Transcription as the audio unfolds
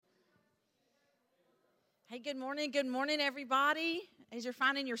Hey, good morning, everybody. As you're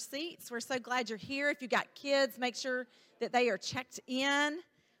finding your seats, we're so glad you're here. If you got kids, make sure that they are checked in.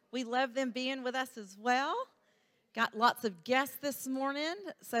 We love them being with us as well. Got lots of guests this morning.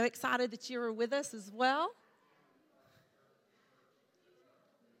 So excited that you were with us as well.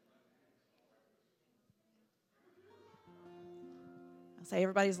 I'll say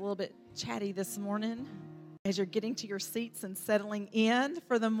everybody's a little bit chatty this morning as you're getting to your seats and settling in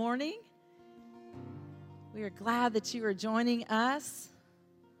for the morning. We are glad that you are joining us.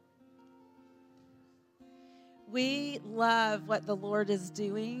 We love what the Lord is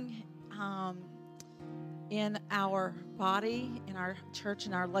doing in our body, in our church,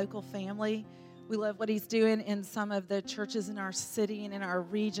 in our local family. We love what He's doing in some of the churches in our city and in our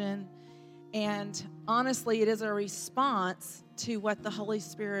region. And honestly, it is a response to what the Holy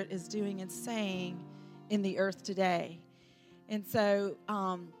Spirit is doing and saying in the earth today. And so,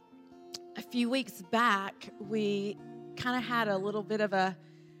 a few weeks back, we kind of had a little bit of a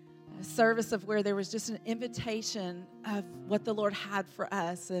service of where there was just an invitation of what the Lord had for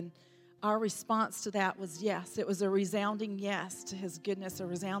us. And our response to that was yes. It was a resounding yes to His goodness, a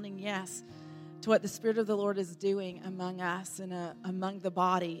resounding yes to what the Spirit of the Lord is doing among us and among the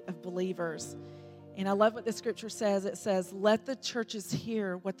body of believers. And I love what the Scripture says. It says, let the churches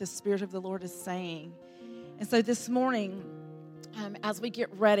hear what the Spirit of the Lord is saying. And so this morning, as we get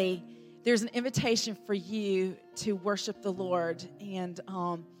ready, there's an invitation for you to worship the Lord. And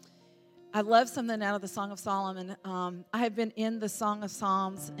I love something out of the Song of Solomon. I have been in the Song of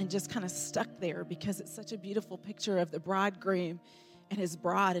Psalms and just kind of stuck there because it's such a beautiful picture of the bridegroom and his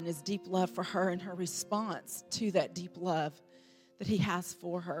bride and his deep love for her and her response to that deep love that he has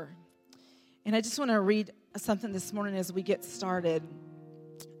for her. And I just want to read something this morning as we get started.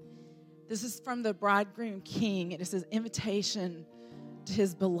 This is from the bridegroom king. It is his invitation to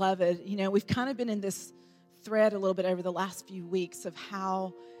his beloved. You know, we've kind of been in this thread a little bit over the last few weeks of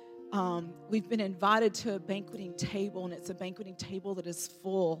how we've been invited to a banqueting table, and it's a banqueting table that is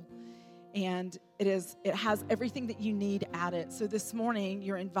full, and it has everything that you need at it. So this morning,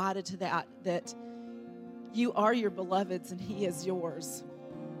 you're invited to that you are your beloved's and He is yours.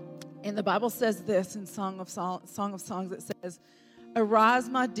 And the Bible says this in Song of Songs. It says, "Arise,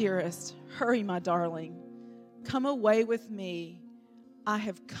 my dearest, hurry, my darling, come away with me. I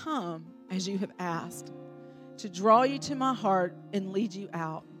have come as you have asked, to draw you to my heart and lead you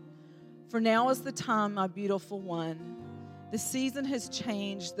out. For now is the time, my beautiful one. The season has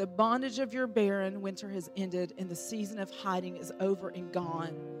changed. The bondage of your barren winter has ended, and the season of hiding is over and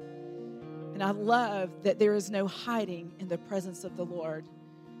gone." And I love that there is no hiding in the presence of the Lord.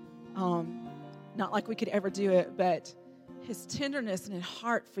 Not like we could ever do it, but His tenderness and His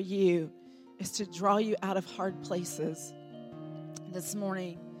heart for you is to draw you out of hard places. This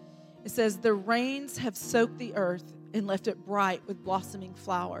morning, it says, the rains have soaked the earth and left it bright with blossoming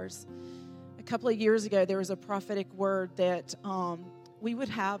flowers. A couple of years ago, there was a prophetic word that we would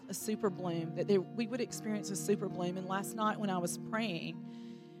have a super bloom, that we would experience a super bloom. And last night when I was praying,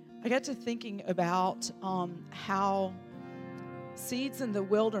 I got to thinking about how seeds in the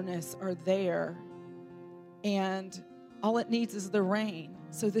wilderness are there, and all it needs is the rain.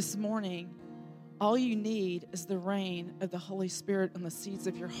 So this morning, all you need is the rain of the Holy Spirit on the seeds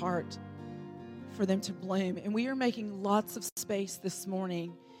of your heart for them to bloom. And we are making lots of space this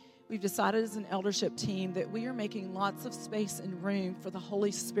morning. We've decided as an eldership team that we are making lots of space and room for the Holy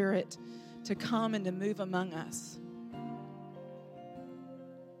Spirit to come and to move among us.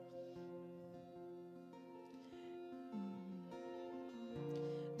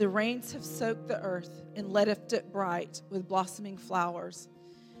 The rains have soaked the earth and left it bright with blossoming flowers.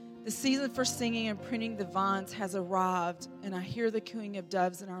 The season for singing and pruning the vines has arrived, and I hear the cooing of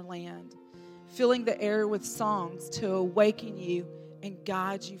doves in our land, filling the air with songs to awaken you and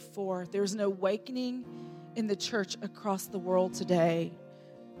guide you forth. There's an awakening in the church across the world today.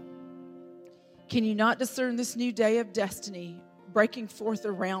 Can you not discern this new day of destiny breaking forth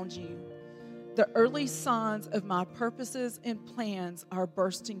around you? The early signs of my purposes and plans are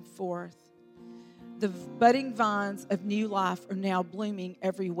bursting forth. The budding vines of new life are now blooming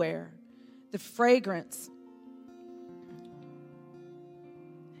everywhere. The fragrance.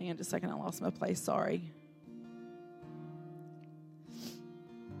 Hang on just a second, I lost my place, sorry.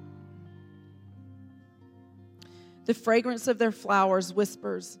 The fragrance of their flowers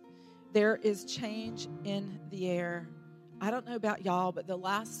whispers, there is change in the air. I don't know about y'all, but the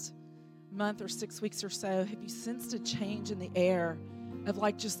last month or 6 weeks or so, have you sensed a change in the air? Of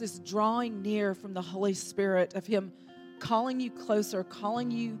like just this drawing near from the Holy Spirit, of Him calling you closer, calling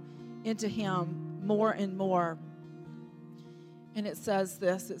you into Him more and more. And it says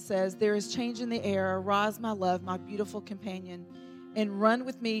this, it says, there is change in the air. Arise, my love, my beautiful companion, and run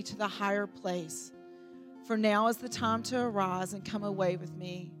with me to the higher place. For now is the time to arise and come away with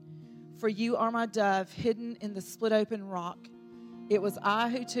me. For you are my dove, hidden in the split open rock. It was I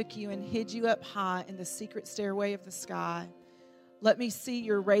who took you and hid you up high in the secret stairway of the sky. Let me see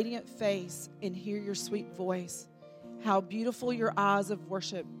your radiant face and hear your sweet voice. How beautiful your eyes of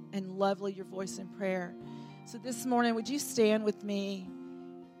worship and lovely your voice in prayer. So this morning, would you stand with me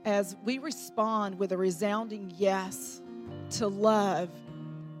as we respond with a resounding yes to love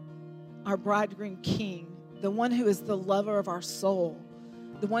our bridegroom king, the one who is the lover of our soul,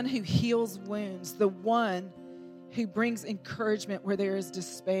 the one who heals wounds, the one who brings encouragement where there is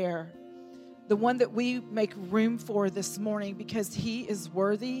despair, the one that we make room for this morning because he is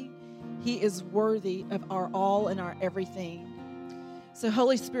worthy. He is worthy of our all and our everything. So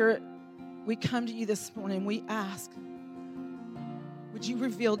Holy Spirit, we come to you this morning. We ask, would you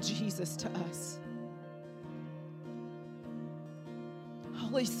reveal Jesus to us?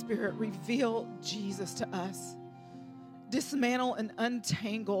 Holy Spirit, reveal Jesus to us. Dismantle and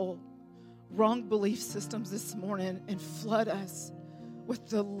untangle wrong belief systems this morning and flood us with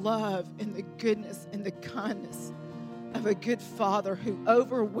the love and the goodness and the kindness of a good Father who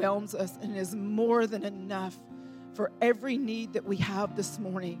overwhelms us and is more than enough for every need that we have this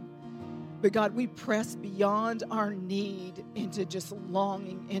morning. But God, we press beyond our need into just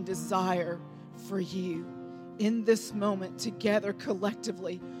longing and desire for you. In this moment, together,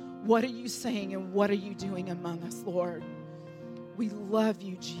 collectively, what are you saying and what are you doing among us, Lord? We love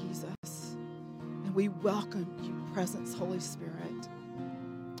you, Jesus, and we welcome your presence, Holy Spirit.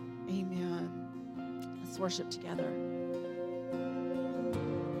 Amen. Let's worship together.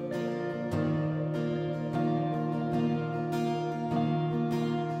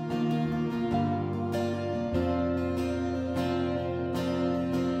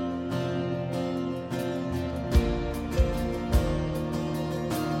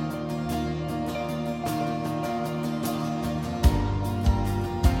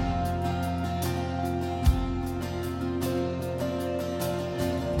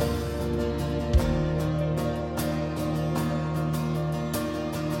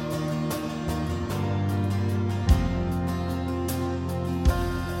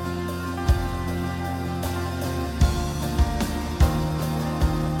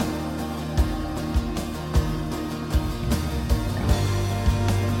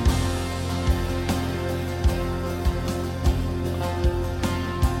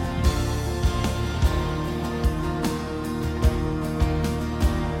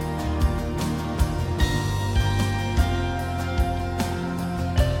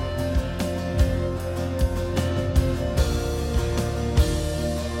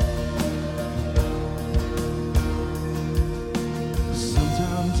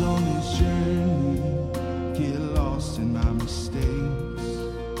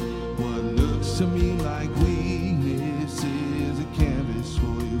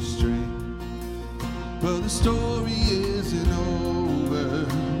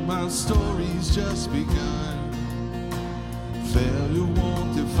 Just begun. Failure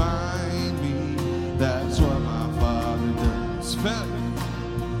won't define me. That's what my Father does.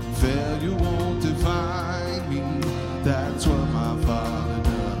 Failure won't define me. That's what my Father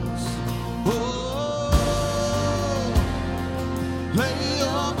does. Oh, lay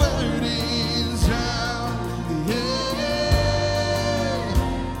your burdens down. Yeah,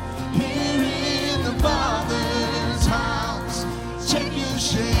 here in the Father's house. Take your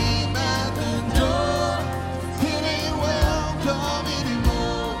shame.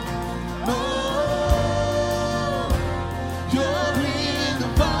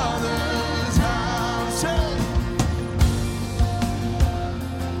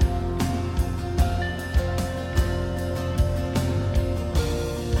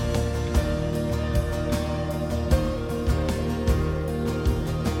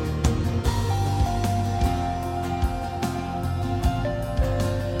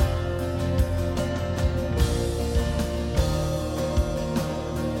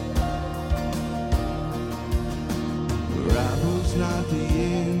 Not the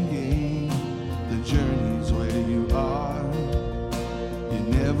end game, the journey's where you are. You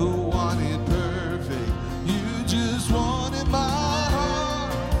never wanted perfect, you just wanted my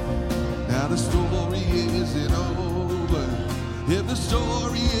heart. Now the story isn't over, if the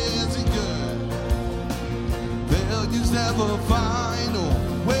story isn't good. Failure's never final,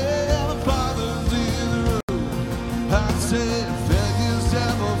 well the Father's in the room. I said failure's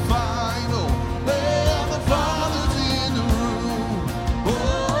never final, well the Father's in the room.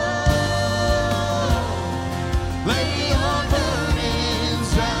 Lay your burdens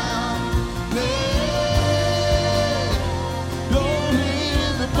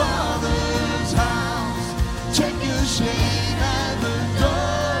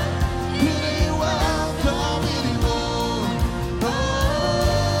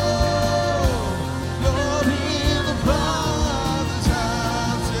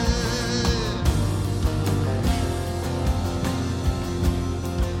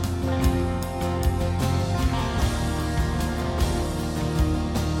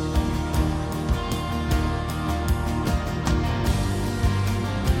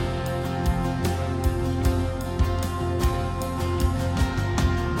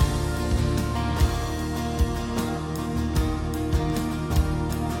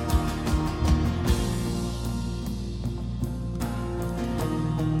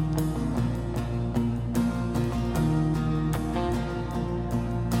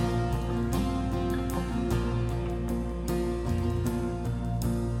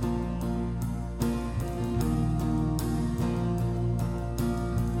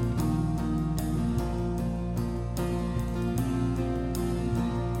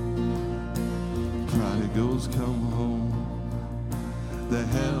the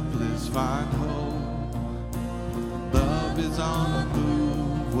helpless find hope. Love is on the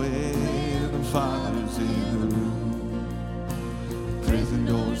move when the Father's in the room. Prison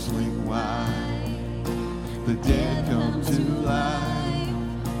doors swing wide, the dead come to life.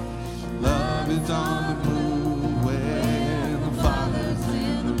 Love is on the move when the Father's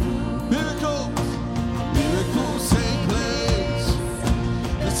in the room. Miracles take place,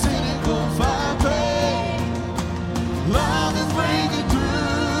 the cynical find pain. Love is breaking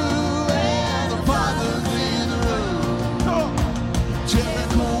through and the Father's in the room.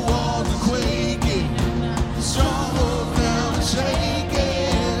 Jericho walls are quaking, strongholds now are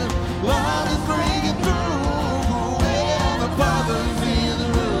shaking. Love is breaking through and the Father's in the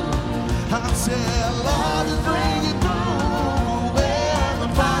room. I said love is breaking through and the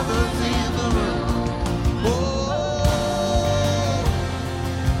Father's in the room. Oh,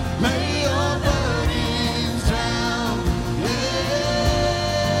 lay your burdens down,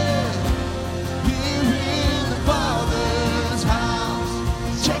 yeah. Here in the Father's house,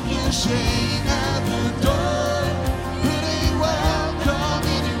 check your shame at the door. It ain't welcome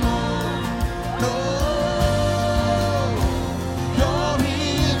anymore. No, you're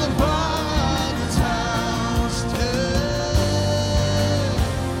in the Father's house.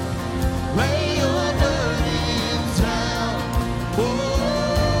 Lay your burdens down. Oh,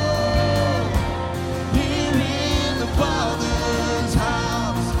 here in the Father's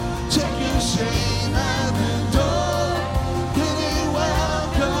house, check your shame at the door. It ain't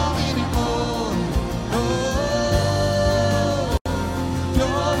welcome anymore. No,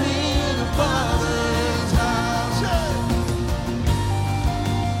 you're in the Father's house.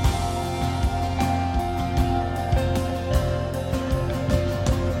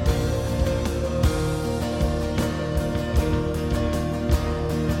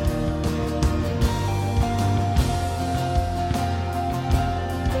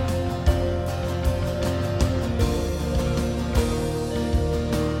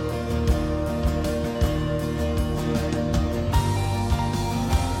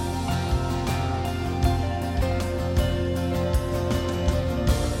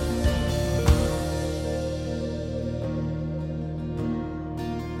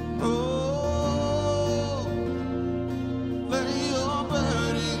 Oh, lay your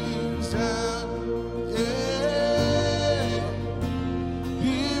burdens down, yeah.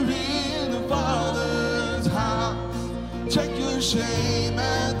 Here in the Father's house, check your shame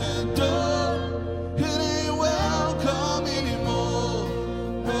at the door. It ain't welcome anymore.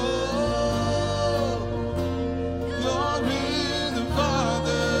 Oh, you're in the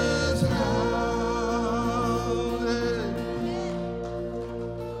Father's house. Yeah.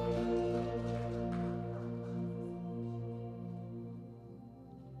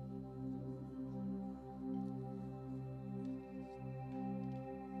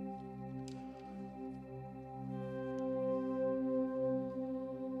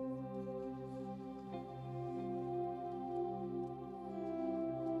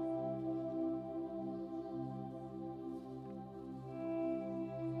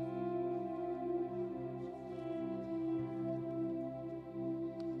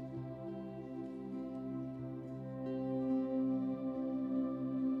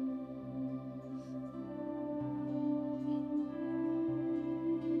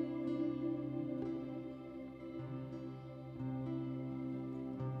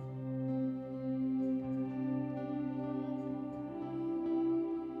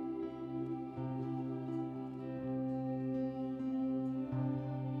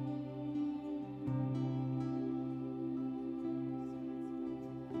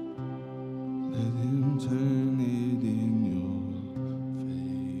 Let him turn it in your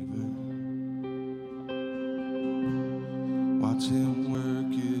favor. Watch him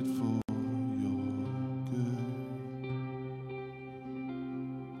work it for your good.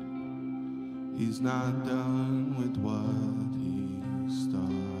 He's not done with what he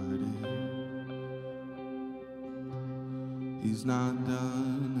started. He's not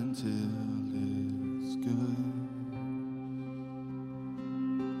done until it's good.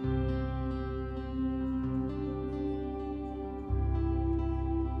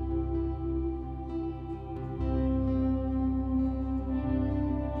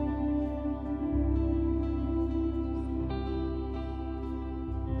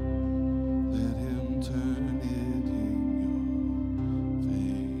 Let him turn it in your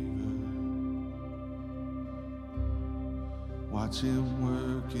favor. Watch him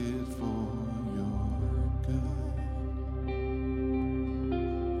work it for your good.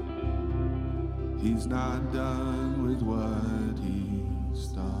 He's not done with what he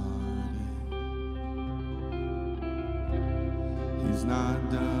started. He's is not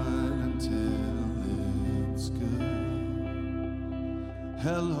done until it's good.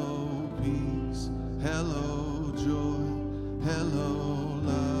 Hello, peace. Hello, joy. Hello,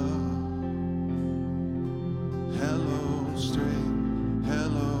 love. Hello, strength.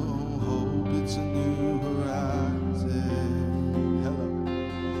 Hello, hope. It's a new horizon. Hello.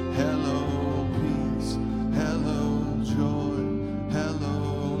 Hello, peace. Hello, joy.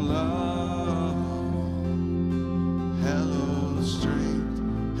 Hello, love. Hello, strength.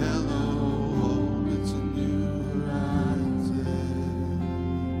 Hello, hope. It's a new horizon.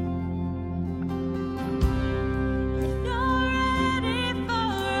 If you're ready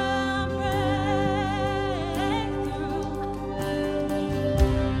for a breakthrough,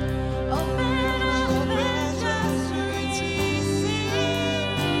 open up and just receive.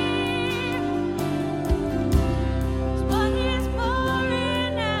 What He's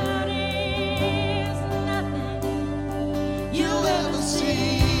pouring out is nothing You'll ever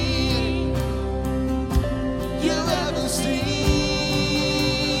see, you'll ever see.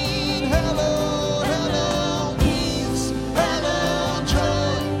 Hello, hello, peace. Hello,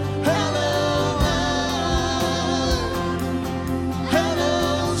 joy. Hello, love.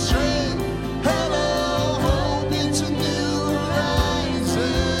 Hello, strength. Hello, hope. It's a new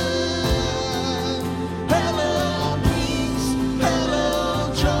horizon. Hello, peace.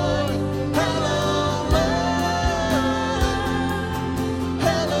 Hello, joy. Hello, love.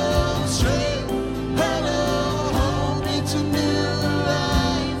 Hello, strength. Hello, hope. It's a new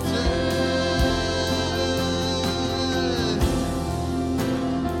horizon.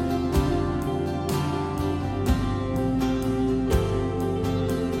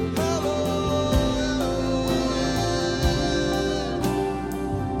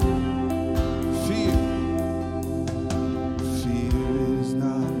 Fear. Fear is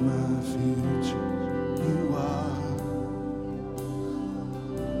not my future. You are.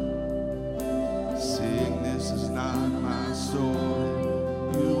 Sickness is not my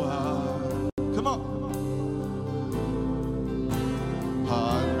story. You are. Come on.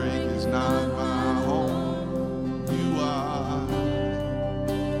 Heartbreak is not my home. You are.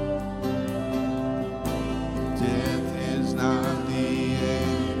 Death is not the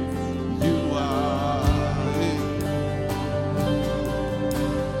end. You are.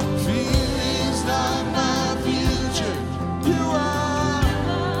 Fear is not my future. You are.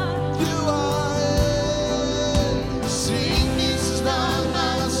 You are. Sickness is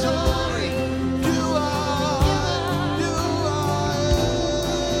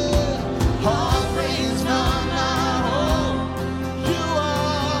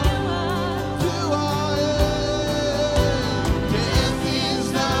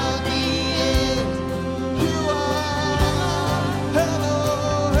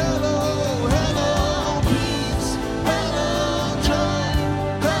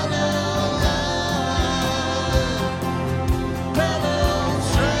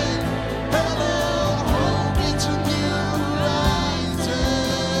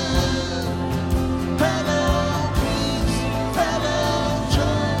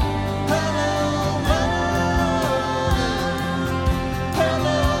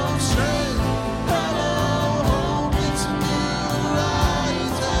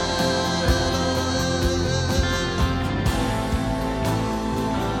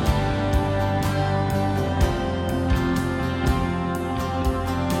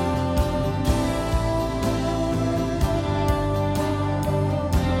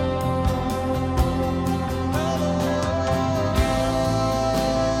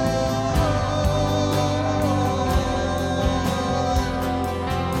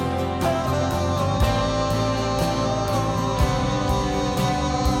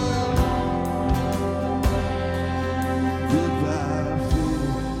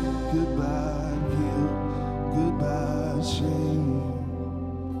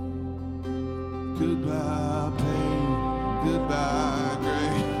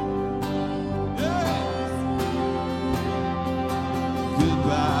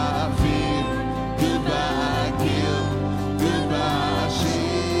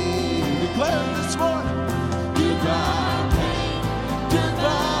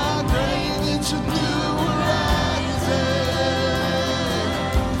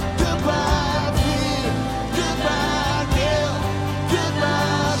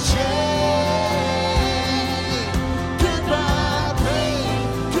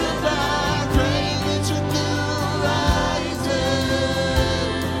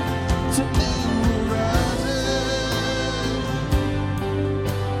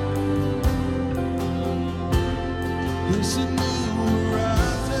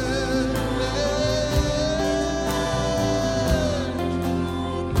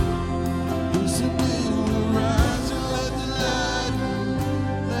It's a new horizon.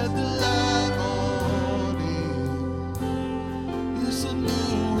 Let the light on in. It's a new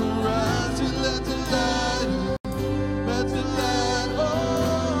horizon. Let the light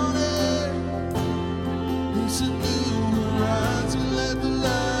on in. It's a new horizon. Let the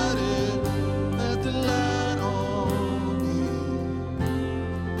light in. Let the light on in.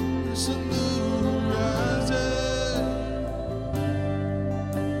 It's a new horizon.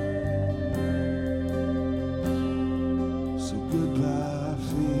 So goodbye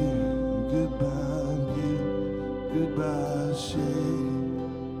fear, goodbye guilt, goodbye shame,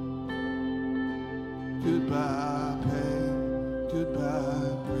 goodbye pain,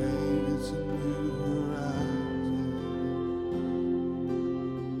 goodbye pain. It's a new horizon.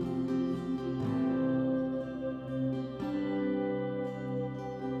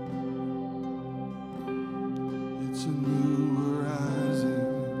 It's a new horizon.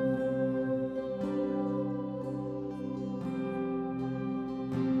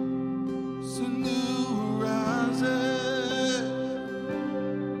 It's a new horizon.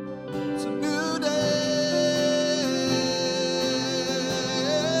 It's a new day.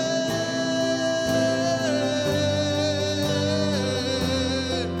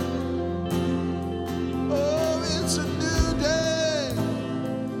 Oh, it's a new day.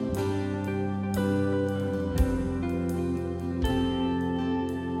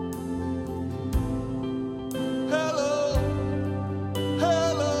 Hello,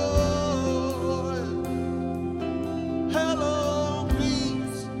 hello, hello,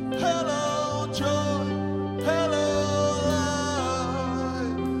 peace, hello, joy, hello,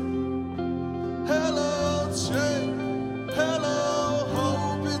 light, hello, strength, hello,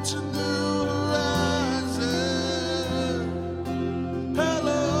 hope. It's a new horizon.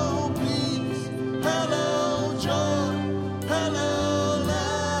 Hello, peace, hello, joy, hello, light.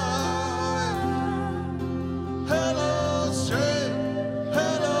 Hello, strength.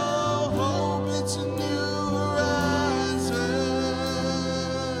 Hello, hope. It's a new horizon.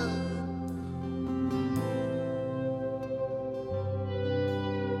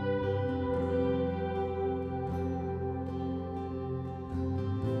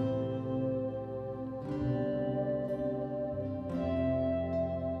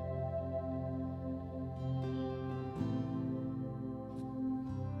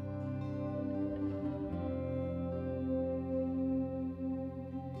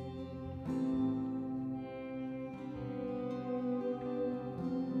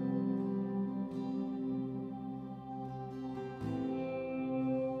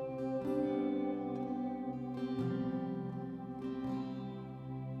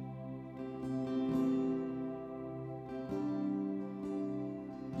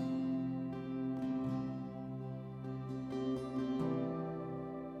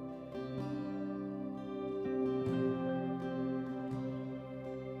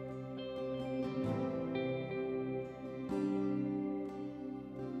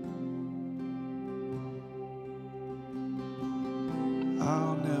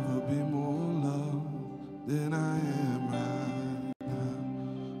 I'll never be more loved than I am right now.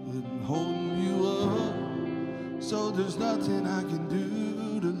 I'm holding you up, so there's nothing I can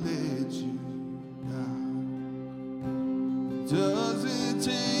do to let you down. Doesn't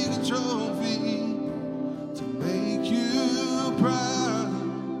take a trophy to make you proud.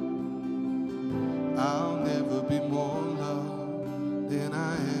 I'll never be more loved than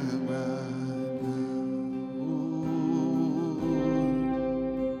I am right now.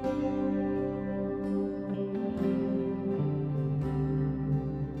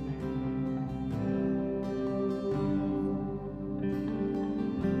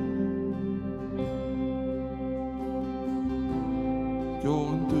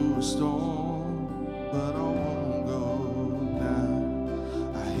 Going through a storm, but I won't go down.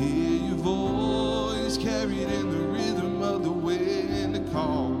 I hear your voice carried in the rhythm of the wind to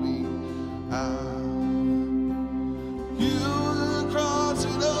call me out. You would cross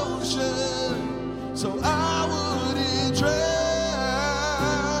an ocean, so I wouldn't drown.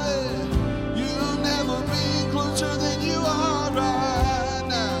 You've never been closer than you are right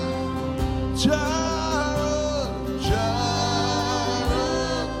now. Jireh,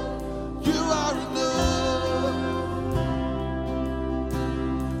 you are enough.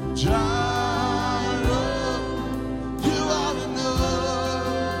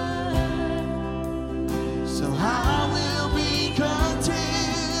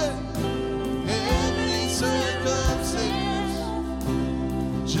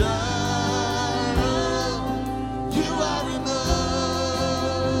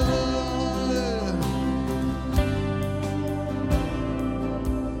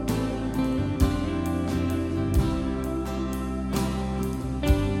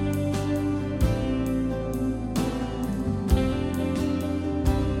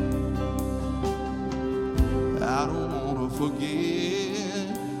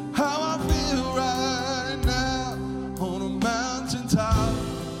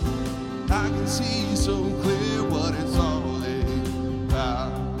 see so clear what it's all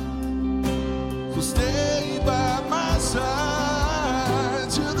about. So stay by my side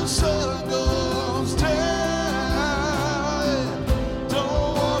till the sun goes down.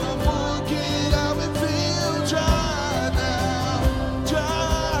 Don't wanna forget how it feels dry now.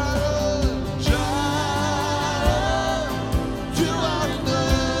 Dry up, you are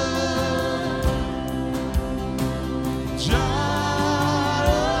enough. Dry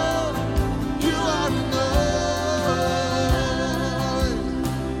you are enough.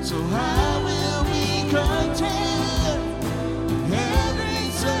 So I will be content in every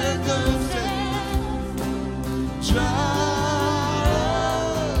circumstance. Child,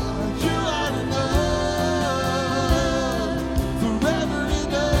 you are enough. Forever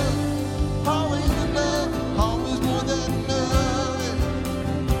enough, always more than enough.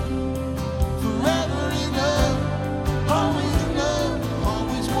 Forever enough,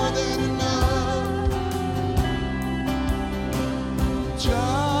 always more than enough.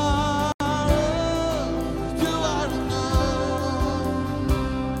 Child, you are enough.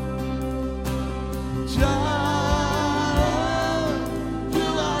 Child, you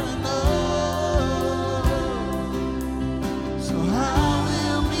are enough. So I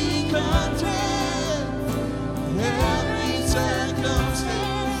will be content in every circumstance.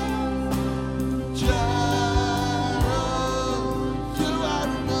 Child, you are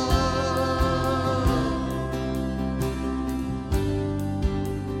enough.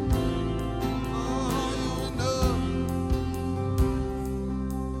 Oh, you're enough.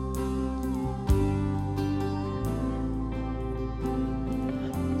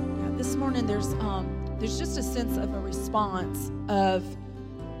 This morning there's just a sense of a response of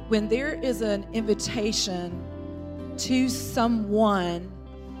when there is an invitation to someone,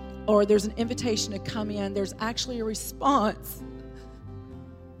 or there's an invitation to come in, there's actually a response.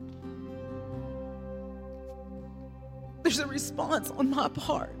 There's a response on my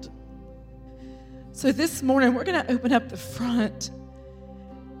part. So this morning we're going to open up the front,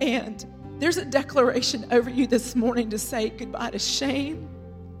 and there's a declaration over you this morning to say goodbye to shame,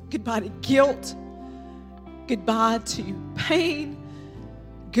 goodbye to guilt, goodbye to pain,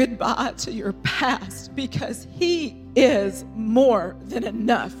 goodbye to your past, because He is more than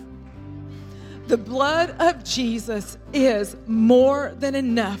enough. The blood of Jesus is more than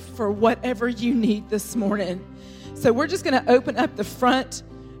enough for whatever you need this morning. So we're just going to open up the front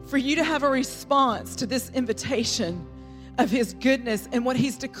for you to have a response to this invitation of His goodness and what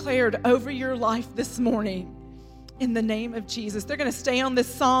He's declared over your life this morning. In the name of Jesus. They're going to stay on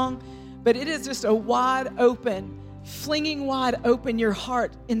this song, but it is just a wide open, flinging wide open your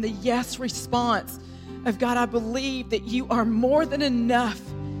heart in the yes response of God, I believe that you are more than enough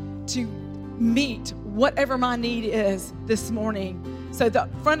to meet whatever my need is this morning. So the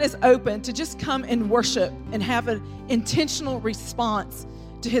front is open to just come and worship and have an intentional response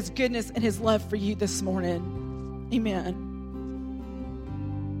to His goodness and His love for you this morning. Amen.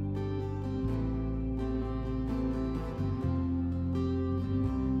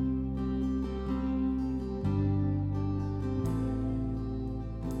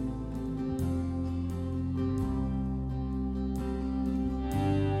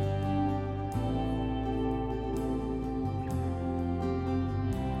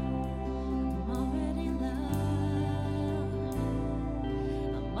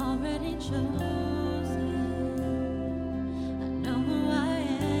 Already chosen. I know who I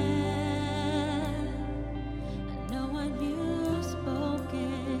am. I know what you've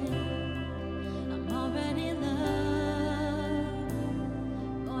spoken. I'm already loved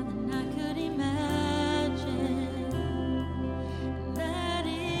more than I could imagine. That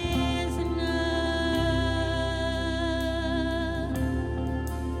is enough.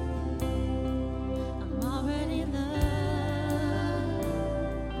 I'm already loved.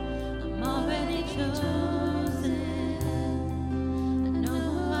 I'm already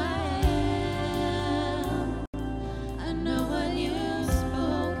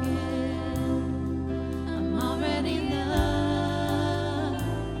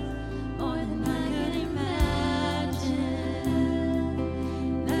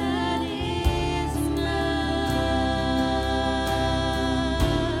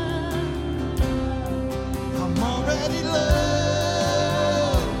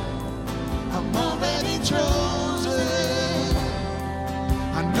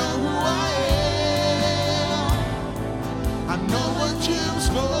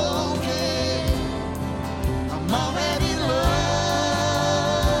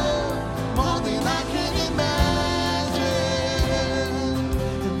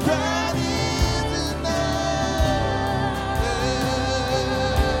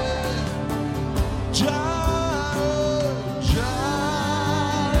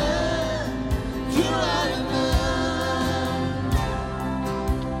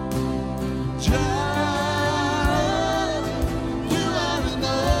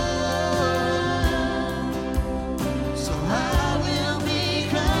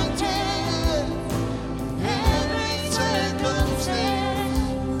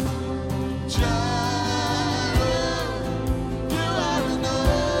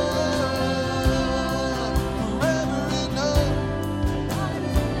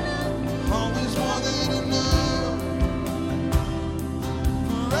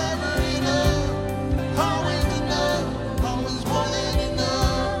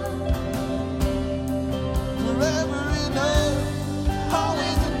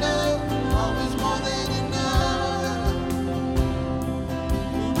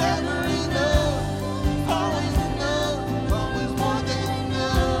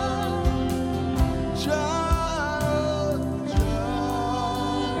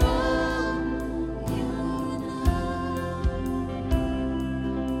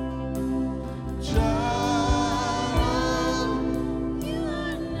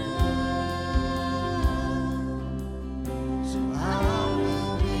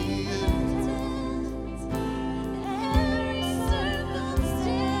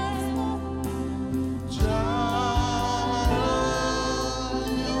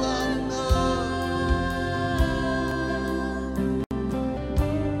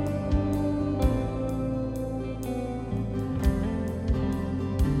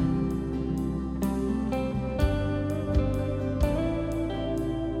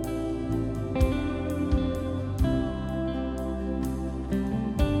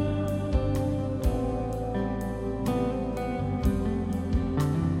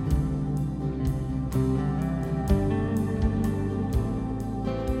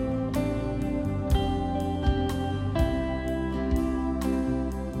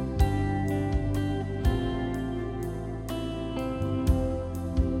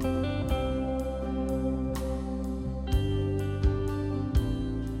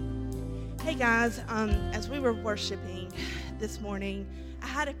Hey guys, as we were worshiping this morning, I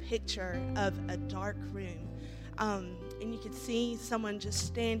had a picture of a dark room, and you could see someone just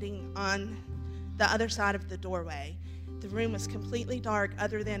standing on the other side of the doorway. The room was completely dark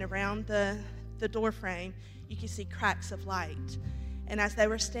other than around the door frame. You could see cracks of light. And as they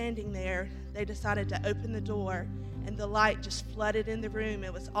were standing there, they decided to open the door, and the light just flooded in the room.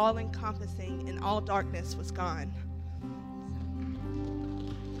 It was all-encompassing, and all darkness was gone.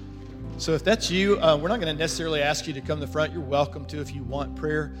 So if that's you, we're not going to necessarily ask you to come to the front. You're welcome to if you want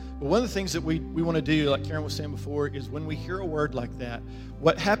prayer. But one of the things that we want to do, like Karen was saying before, is when we hear a word like that,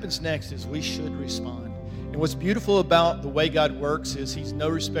 what happens next is we should respond. And what's beautiful about the way God works is he's no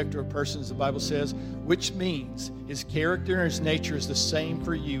respecter of persons, the Bible says, which means his character and his nature is the same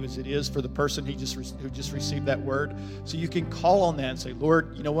for you as it is for the person who just received that word. So you can call on that and say,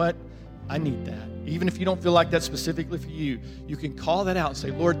 Lord, you know what? I need that. Even if you don't feel like that's specifically for you, you can call that out and say,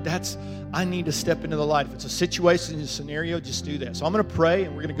 Lord, I need to step into the light. If it's a situation, a scenario, just do that. So I'm going to pray,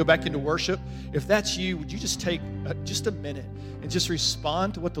 and we're going to go back into worship. If that's you, would you just take just a minute and just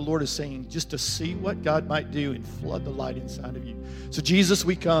respond to what the Lord is saying, just to see what God might do and flood the light inside of you. So Jesus,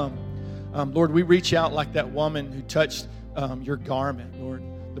 we come. Lord, we reach out like that woman who touched your garment, Lord,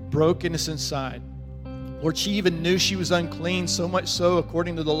 the brokenness inside. Lord, she even knew she was unclean, so much so,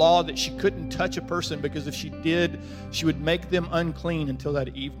 according to the law, that she couldn't touch a person because if she did, she would make them unclean until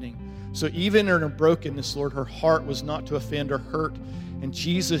that evening. So even in her brokenness, Lord, her heart was not to offend or hurt. And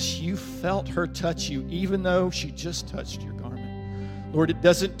Jesus, you felt her touch you, even though she just touched your garment. Lord, it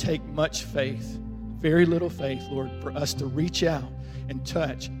doesn't take much faith, very little faith, Lord, for us to reach out and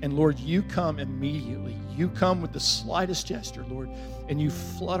touch. And Lord, you come immediately. You come with the slightest gesture, Lord, and you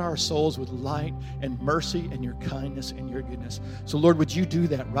flood our souls with light and mercy and your kindness and your goodness. So Lord, would you do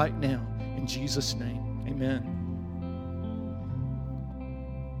that right now in Jesus' name? Amen.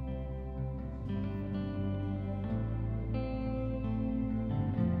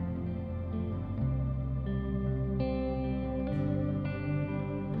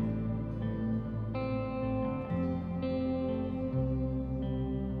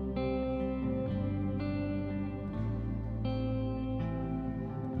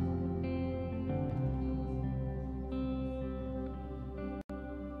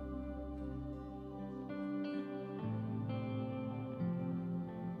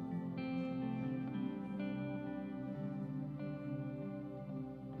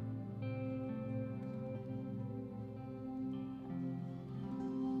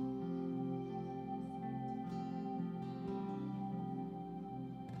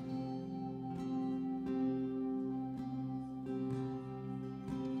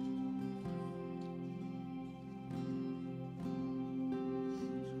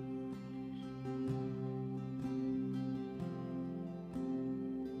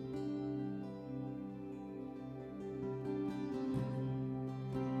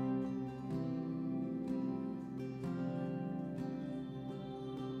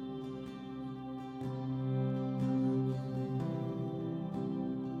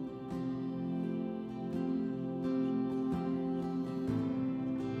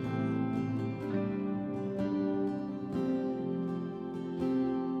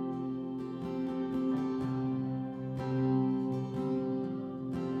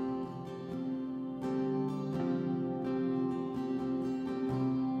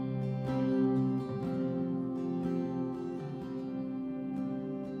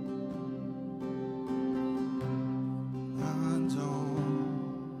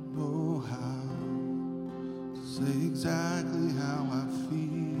 how I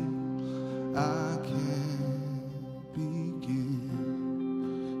feel. I can't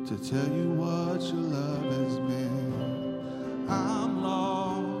begin to tell you what your love has been. I'm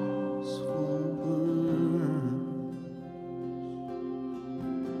lost for words.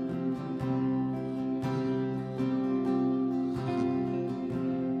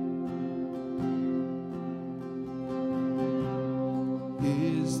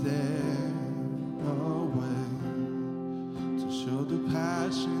 Is there a way to show the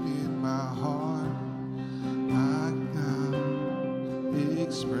passion in my heart? I can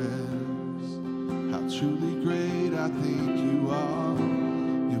express how truly great I think you are.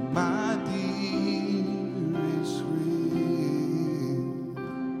 You're my dearest friend.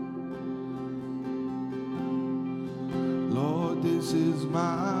 Lord, this is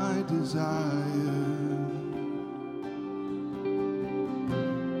my desire,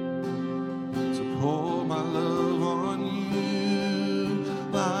 to pour my love on you,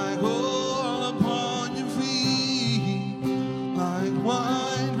 like oil upon your feet, like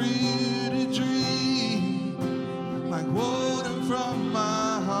wine ready to drink, like water from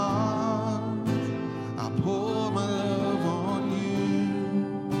my heart. I pour my love on you.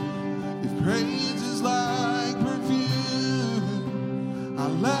 If praise is like perfume, I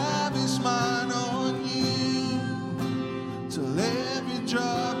lavish mine on you, till every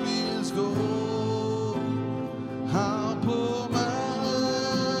drop is gold. I'll pour my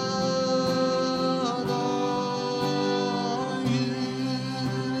love on you.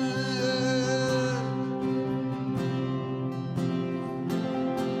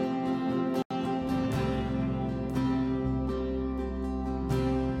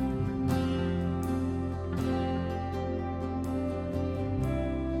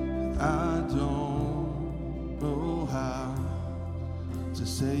 I don't know how to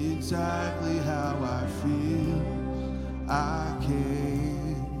say exactly how I feel. I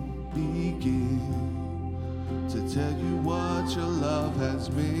can't begin to tell you what your love has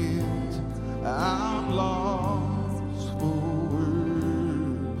meant. I'm lost for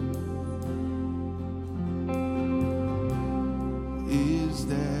words. Is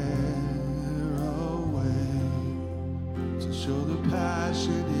there a way to show the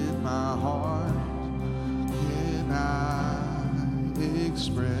passion in my heart? Can I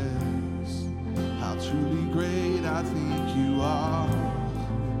express how truly great I think you are?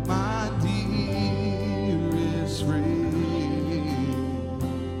 My dearest friend.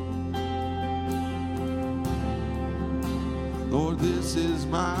 Lord, this is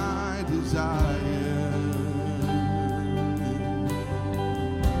my desire,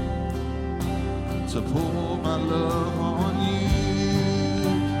 to pour my love on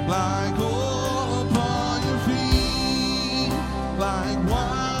you, like oil upon your feet, like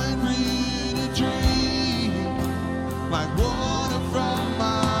wine ready to drink, like water from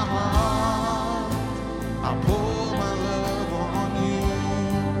my heart. I pour my love on you,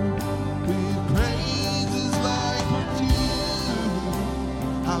 with praises like perfume.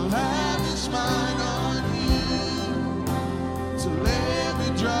 I lavish mine on you, till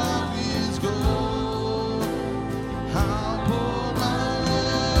every drop is gold. I'll pour my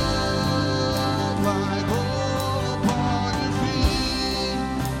love like oil upon your feet,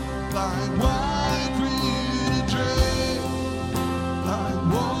 like wine for you to drink, like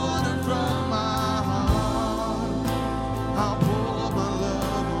water from my heart. I'll pour my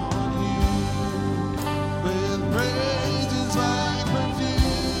love on you, with praises like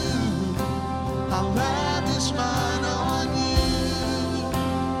perfume. I'll lavish mine on you,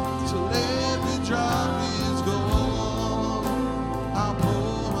 till every drop is gold. I'll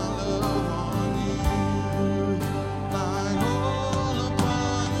pour my love on you, like oil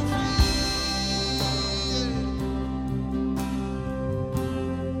upon your feet.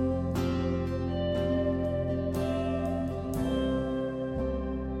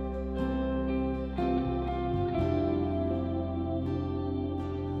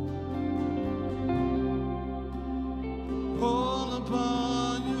 All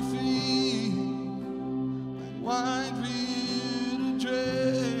upon your feet, like wine for you to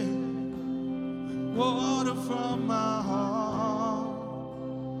drink, like water from my heart.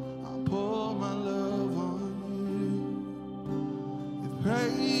 I'll pour my love on you. If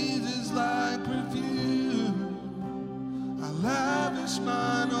praise is like perfume, I lavish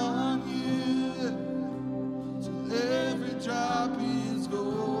mine on you, till every drop is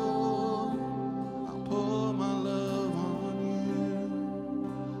gold. I'll pour my love on you,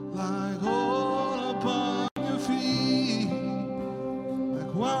 like oil upon your feet,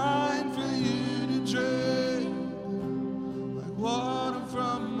 like wine for you to drink, like water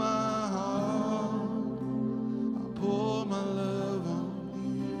from my heart. I'll pour my love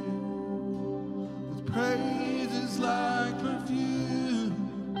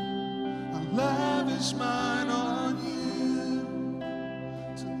lavish mine on you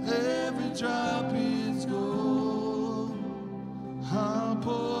till every drop is gold. I'll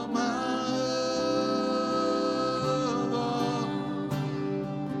pour my love on.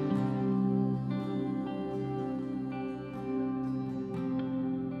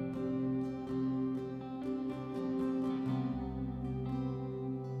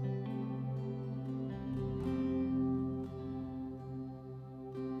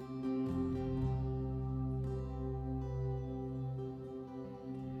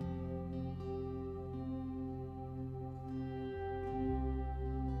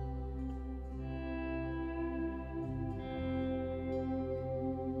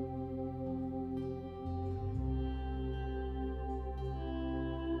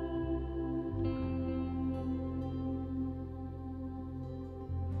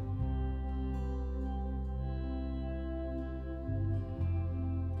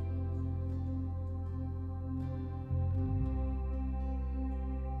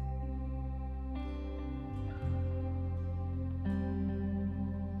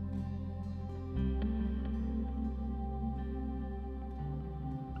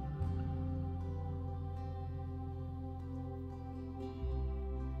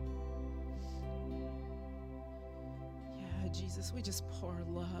 Yeah, Jesus, we just pour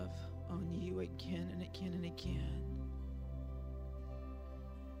love on you again and again and again.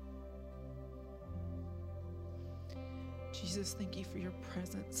 Jesus, thank you for your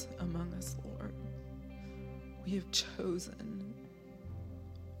presence among us, Lord. We have chosen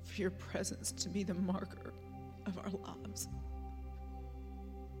for your presence to be the marker of our lives.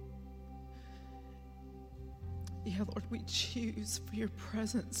 Yeah, Lord, we choose for your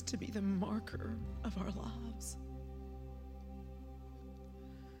presence to be the marker of our lives.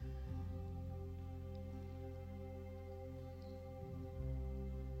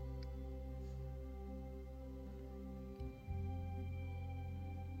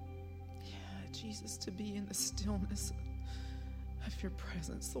 Jesus, to be in the stillness of your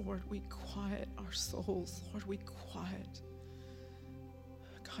presence, Lord, we quiet our souls. Lord, we quiet.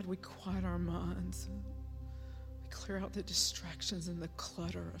 God, we quiet our minds. We clear out the distractions and the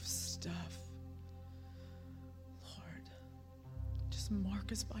clutter of stuff. Lord, just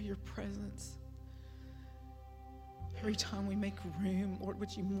mark us by your presence. Every time we make room, Lord,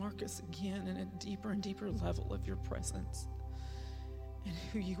 would you mark us again in a deeper and deeper level of your presence and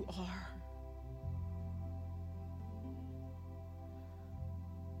who you are.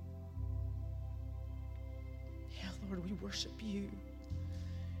 Lord, we worship you.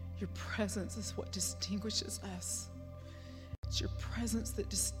 Your presence is what distinguishes us. It's your presence that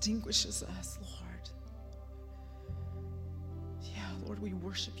distinguishes us, Lord. Yeah, Lord, we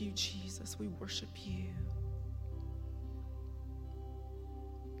worship you, Jesus. We worship you.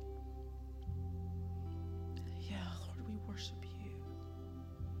 Yeah, Lord, we worship you.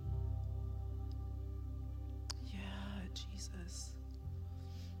 Yeah, Jesus.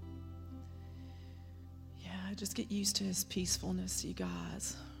 Just get used to his peacefulness, you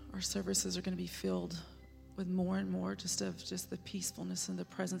guys. Our services are going to be filled with more and more just the peacefulness and the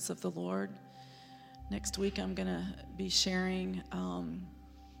presence of the Lord. Next week, I'm going to be sharing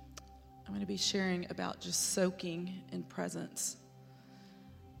about just soaking in presence.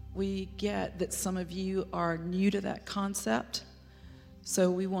 We get that some of you are new to that concept,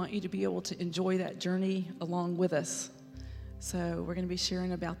 so we want you to be able to enjoy that journey along with us. So we're going to be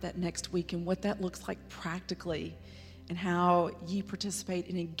sharing about that next week and what that looks like practically and how you participate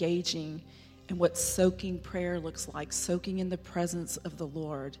in engaging in what soaking prayer looks like, soaking in the presence of the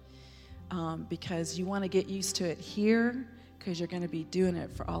Lord, because you want to get used to it here because you're going to be doing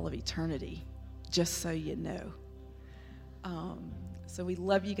it for all of eternity, just so you know. So we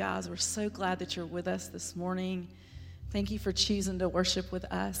love you guys. We're so glad that you're with us this morning. Thank you for choosing to worship with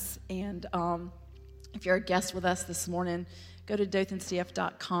us. And if you're a guest with us this morning, go to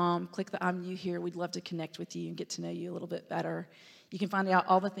dothancf.com, click the I'm You here. We'd love to connect with you and get to know you a little bit better. You can find out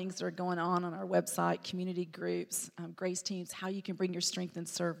all the things that are going on our website, community groups, grace teams, how you can bring your strength and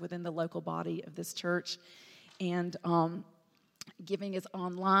serve within the local body of this church. And giving is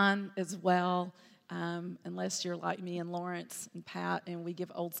online as well, unless you're like me and Lawrence and Pat, and we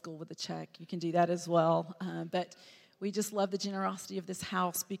give old school with a check. You can do that as well. But we just love the generosity of this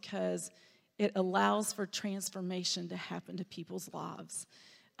house because it allows for transformation to happen to people's lives.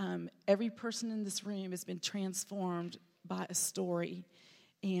 Every person in this room has been transformed by a story,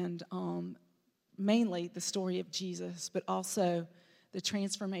 and mainly the story of Jesus, but also the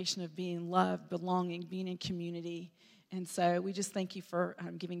transformation of being loved, belonging, being in community. And so we just thank you for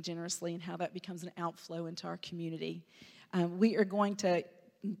giving generously and how that becomes an outflow into our community. We are going to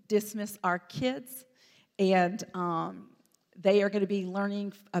dismiss our kids. And they are going to be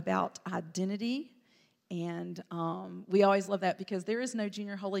learning about identity. And we always love that because there is no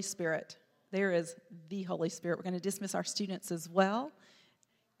junior Holy Spirit. There is the Holy Spirit. We're going to dismiss our students as well.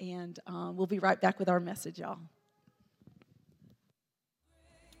 And we'll be right back with our message, y'all.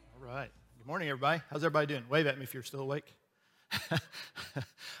 All right. Good morning, everybody. How's everybody doing? Wave at me if you're still awake.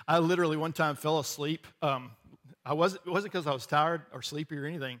 I literally one time fell asleep. It wasn't because I was tired or sleepy or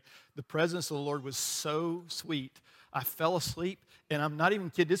anything. The presence of the Lord was so sweet. I fell asleep, and I'm not even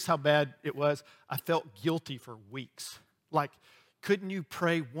kidding. This is how bad it was. I felt guilty for weeks. Like, couldn't you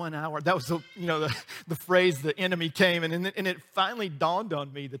pray 1 hour? That was the phrase the enemy came, and it finally dawned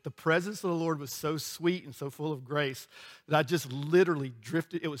on me that the presence of the Lord was so sweet and so full of grace that I just literally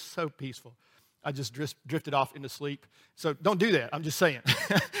drifted. It was so peaceful. I just drifted off into sleep. So don't do that. I'm just saying.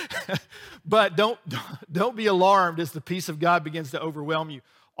 But don't be alarmed as the peace of God begins to overwhelm you.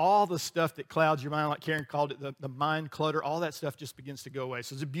 All the stuff that clouds your mind, like Karen called it, the mind clutter, all that stuff just begins to go away.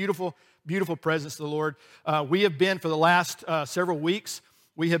 So it's a beautiful, beautiful presence of the Lord. We have been, for the last several weeks,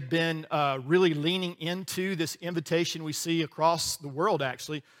 we have been really leaning into this invitation we see across the world,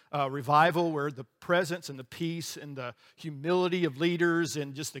 actually, revival, where the presence and the peace and the humility of leaders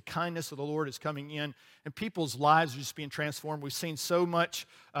and just the kindness of the Lord is coming in, and people's lives are just being transformed. We've seen so much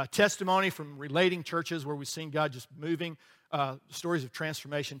testimony from relating churches where we've seen God just moving. Stories of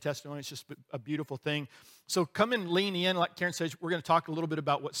transformation, testimony. It's just a beautiful thing. So come and lean in. Like Karen says, we're going to talk a little bit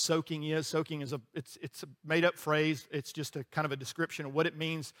about what soaking is. Soaking is it's a made-up phrase. It's just a kind of a description of what it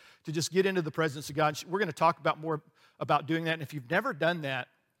means to just get into the presence of God. We're going to talk about more about doing that. And if you've never done that,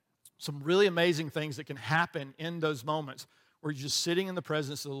 some really amazing things that can happen in those moments where you're just sitting in the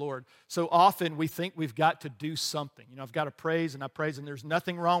presence of the Lord. So often we think we've got to do something. I've got to praise, and I praise, and there's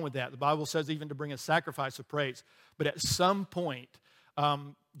nothing wrong with that. The Bible says even to bring a sacrifice of praise. But at some point,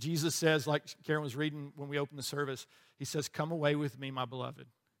 Jesus says, like Karen was reading when we opened the service, he says, "Come away with me, my beloved."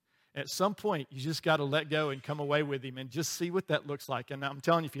 At some point, you just got to let go and come away with him and just see what that looks like. And I'm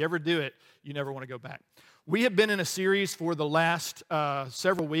telling you, if you ever do it, you never want to go back. We have been in a series for the last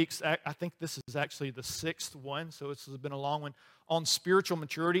several weeks. I think this is actually the 6th one, so this has been a long one, on spiritual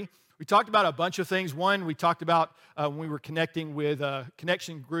maturity. We talked about a bunch of things. One, we talked about when we were connecting with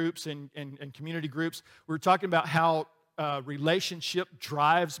connection groups and community groups, we were talking about how relationship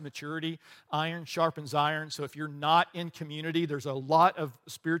drives maturity. Iron sharpens iron. So if you're not in community, there's a lot of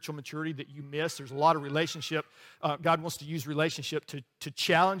spiritual maturity that you miss. There's a lot of relationship. God wants to use relationship to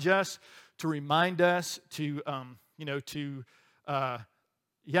challenge us, to remind us, just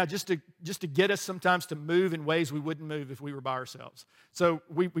to get us sometimes to move in ways we wouldn't move if we were by ourselves. So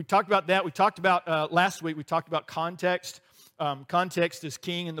we talked about that. We talked about last week. We talked about context. Context is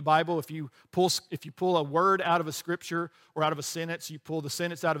king in the Bible. If you pull a word out of a scripture or out of a sentence, you pull the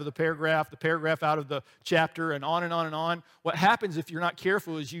sentence out of the paragraph out of the chapter, and on and on and on. What happens if you're not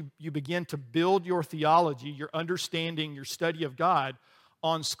careful is you begin to build your theology, your understanding, your study of God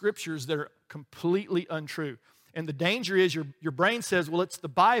on scriptures that are completely untrue. And the danger is your brain says, well, it's the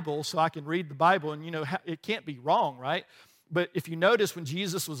Bible, so I can read the Bible, and it can't be wrong, right? But if you notice, when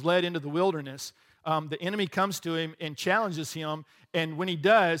Jesus was led into the wilderness, the enemy comes to him and challenges him, and when he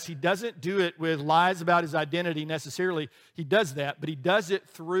doesn't do it with lies about his identity necessarily. He does that, but he does it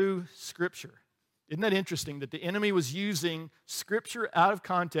through Scripture. Isn't that interesting that the enemy was using Scripture out of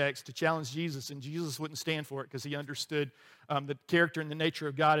context to challenge Jesus, and Jesus wouldn't stand for it because he understood the character and the nature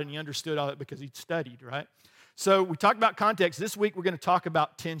of God, and he understood all that because he'd studied, right? So we talked about context. This week we're going to talk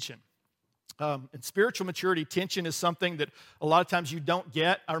about tension. In spiritual maturity, tension is something that a lot of times you don't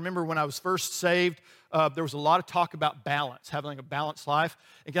get. I remember when I was first saved, there was a lot of talk about balance, having a balanced life.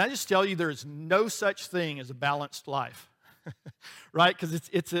 And can I just tell you, there is no such thing as a balanced life, right? Because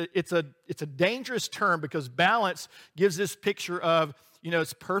it's a dangerous term, because balance gives this picture of,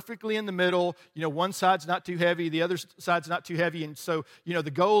 it's perfectly in the middle. One side's not too heavy, the other side's not too heavy. And so, the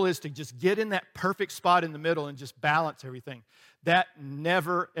goal is to just get in that perfect spot in the middle and just balance everything. That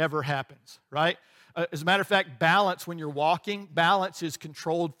never, ever happens, right? As a matter of fact, balance, when you're walking, balance is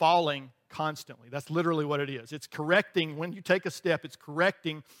controlled falling constantly. That's literally what it is. It's correcting. When you take a step, it's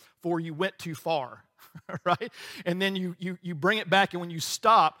correcting for you went too far, right? And then you bring it back, and when you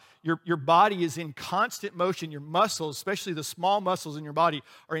stop, your body is in constant motion. Your muscles, especially the small muscles in your body,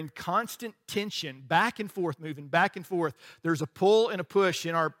 are in constant tension, back and forth, moving back and forth. There's a pull and a push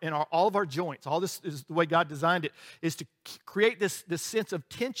in all of our joints. All this is the way God designed it, is to create this sense of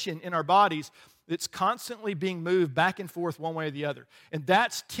tension in our bodies that's constantly being moved back and forth one way or the other. And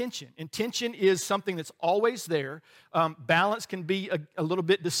that's tension. And tension is something that's always there. Balance can be a little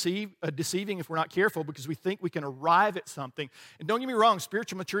bit deceiving if we're not careful, because we think we can arrive at something. And don't get me wrong,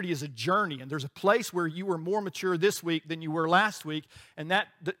 spiritual maturity is a journey. And there's a place where you were more mature this week than you were last week. And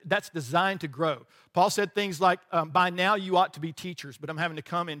that's designed to grow. Paul said things like, by now you ought to be teachers, but I'm having to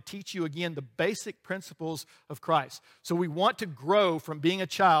come and teach you again the basic principles of Christ. So we want to grow from being a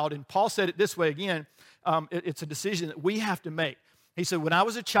child. And Paul said it this way again, it's a decision that we have to make. He said, when I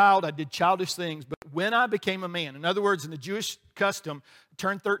was a child, I did childish things, but when I became a man, in other words, in the Jewish custom,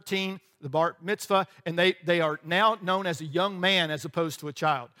 turned 13, the bar mitzvah, and they are now known as a young man as opposed to a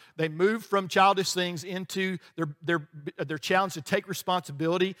child. They moved from childish things into their challenge to take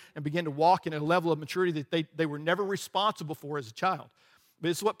responsibility and begin to walk in a level of maturity that they were never responsible for as a child.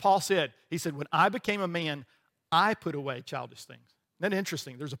 But it's what Paul said. He said, when I became a man, I put away childish things. Isn't that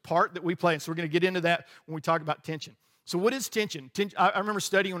interesting? There's a part that we play, and so we're going to get into that when we talk about tension. So what is tension? I remember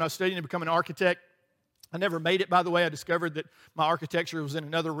studying when I was studying to become an architect. I never made it, by the way. I discovered that my architecture was in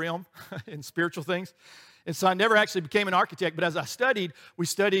another realm in spiritual things. And so I never actually became an architect. But as I studied, we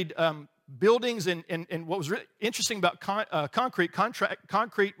studied buildings. And what was really interesting about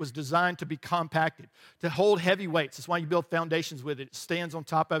concrete was designed to be compacted, to hold heavy weights. That's why you build foundations with it. It stands on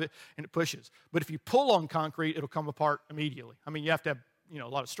top of it, and it pushes. But if you pull on concrete, it'll come apart immediately. I mean, you have to have a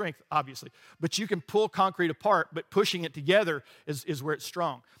lot of strength, obviously. But you can pull concrete apart, but pushing it together is where it's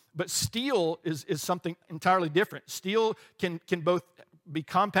strong. But steel is something entirely different. Steel can both be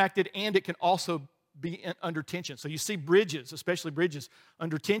compacted, and it can also be under tension. So you see bridges, especially bridges,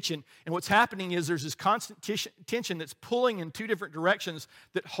 under tension. And what's happening is there's this constant tension that's pulling in two different directions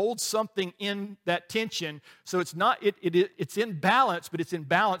that holds something in that tension. So it's it's in balance, but it's in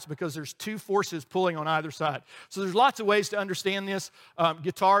balance because there's two forces pulling on either side. So there's lots of ways to understand this.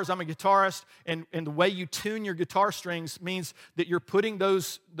 Guitars, I'm a guitarist, and the way you tune your guitar strings means that you're putting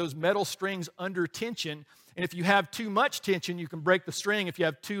those metal strings under tension. And if you have too much tension, you can break the string. If you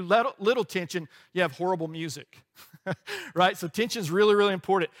have too little tension, you have horrible music, right? So tension is really, really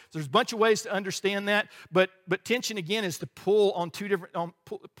important. So there's a bunch of ways to understand that, but tension again is to pull on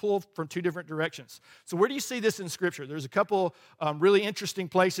pull from two different directions. So where do you see this in Scripture? There's a couple really interesting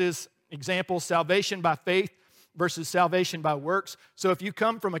places. Examples: salvation by faith versus salvation by works. So if you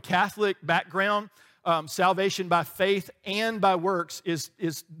come from a Catholic background, salvation by faith and by works is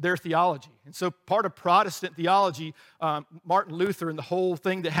their theology. And so part of Protestant theology, Martin Luther and the whole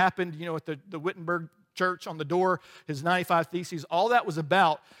thing that happened, at the Wittenberg church on the door, his 95 Theses, all that was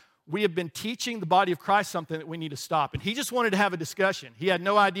about, we have been teaching the body of Christ something that we need to stop. And he just wanted to have a discussion. He had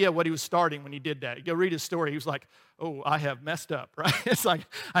no idea what he was starting when he did that. You go read his story. He was like, oh, I have messed up, right? It's like,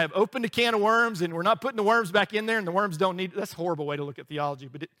 I have opened a can of worms, and we're not putting the worms back in there, and the worms don't need it. That's a horrible way to look at theology.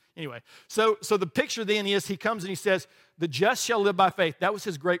 But anyway, so the picture then is he comes and he says, the just shall live by faith. That was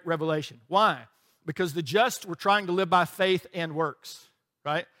his great revelation. Why? Because the just were trying to live by faith and works,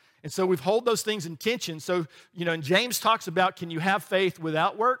 right? And so we've hold those things in tension. So, and James talks about, can you have faith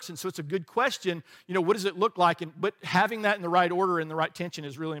without works? And so it's a good question, what does it look like? But having that in the right order and the right tension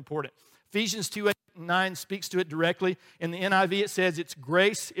is really important. Ephesians 2:8-9 speaks to it directly. In the NIV, it says, it's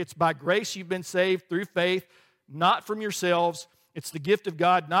grace. It's by grace you've been saved through faith, not from yourselves. It's the gift of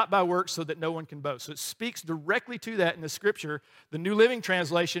God, not by works, so that no one can boast. So it speaks directly to that in the Scripture. The New Living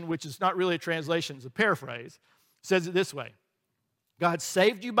Translation, which is not really a translation, it's a paraphrase, says it this way: God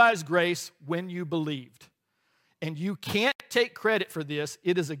saved you by His grace when you believed. And you can't take credit for this.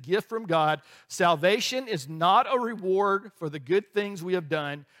 It is a gift from God. Salvation is not a reward for the good things we have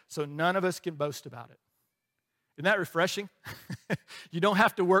done, so none of us can boast about it. Isn't that refreshing? You don't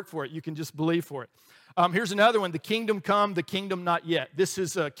have to work for it. You can just believe for it. Here's another one: the kingdom come, the kingdom not yet. This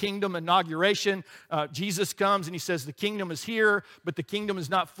is a kingdom inauguration. Jesus comes and he says the kingdom is here, but the kingdom is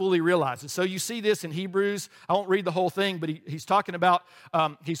not fully realized. And so you see this in Hebrews. I won't read the whole thing, but he's talking about,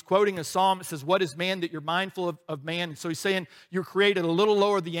 he's quoting a psalm. It says, what is man that you're mindful of man? And so he's saying you're created a little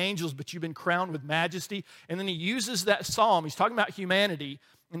lower than the angels, but you've been crowned with majesty. And then he uses that psalm. He's talking about humanity.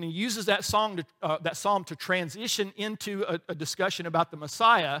 And he uses that psalm to transition into a discussion about the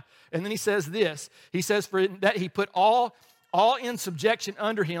Messiah. And then he says this. He says, for that he put all in subjection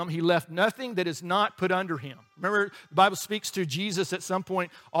under him. He left nothing that is not put under him. Remember, the Bible speaks to Jesus at some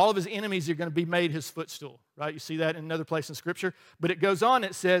point. All of his enemies are going to be made his footstool, right? You see that in another place in Scripture. But it goes on,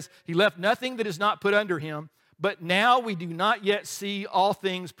 it says, he left nothing that is not put under him. But now we do not yet see all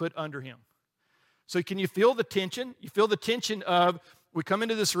things put under him. So can you feel the tension? You feel the tension of we come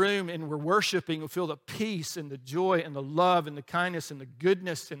into this room and we're worshiping, we feel the peace and the joy and the love and the kindness and the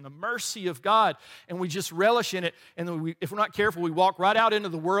goodness and the mercy of God, and we just relish in it. And then if we're not careful, we walk right out into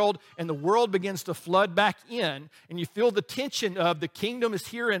the world, and the world begins to flood back in, and you feel the tension of the kingdom is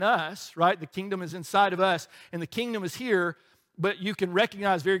here in us, right? The kingdom is inside of us, and the kingdom is here, but you can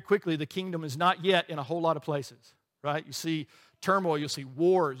recognize very quickly the kingdom is not yet in a whole lot of places, right? You see turmoil, you'll see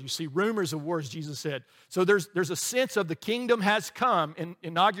wars, you see rumors of wars, Jesus said. So there's a sense of the kingdom has come and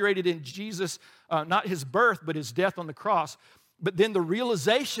inaugurated in Jesus, not his birth, but his death on the cross. But then the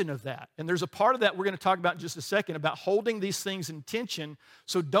realization of that, and there's a part of that we're going to talk about in just a second, about holding these things in tension,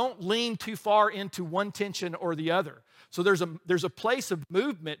 so don't lean too far into one tension or the other. So there's a place of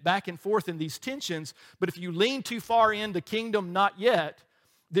movement back and forth in these tensions, but if you lean too far into kingdom not yet,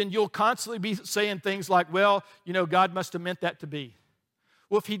 then you'll constantly be saying things like, well, God must have meant that to be.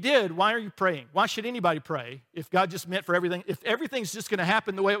 Well, if he did, why are you praying? Why should anybody pray if God just meant for everything? If everything's just going to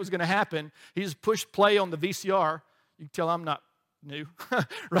happen the way it was going to happen, he just pushed play on the VCR. You can tell I'm not new,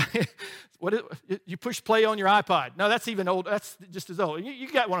 right? You push play on your iPod. No, that's even old. That's just as old.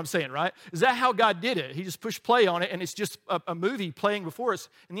 You got what I'm saying, right? Is that how God did it? He just pushed play on it, and it's just a movie playing before us?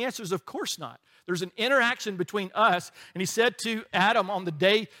 And the answer is, of course not. There's an interaction between us, and he said to Adam on the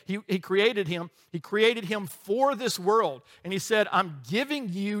day he created him for this world, and he said, I'm giving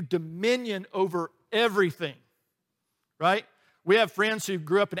you dominion over everything, right? We have friends who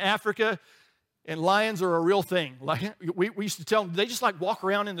grew up in Africa, and lions are a real thing. Like we used to tell them, they just like walk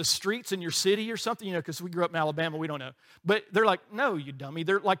around in the streets in your city or something, because we grew up in Alabama, we don't know. But they're like, no, you dummy.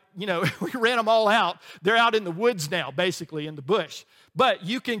 They're like, we ran them all out. They're out in the woods now, basically, in the bush. But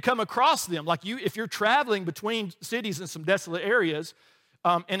you can come across them. Like if you're traveling between cities in some desolate areas,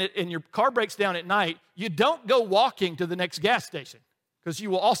 and your car breaks down at night, you don't go walking to the next gas station, because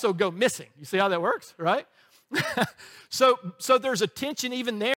you will also go missing. You see how that works, right? So there's a tension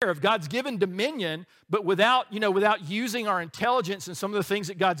even there of God's given dominion, but without using our intelligence and some of the things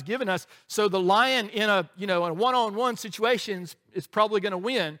that God's given us. So the lion in a one-on-one situation is probably going to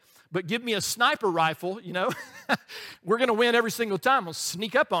win, but give me a sniper rifle, we're going to win every single time. We'll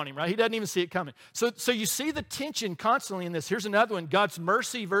sneak up on him, right? He doesn't even see it coming. So you see the tension constantly in this. Here's another one, God's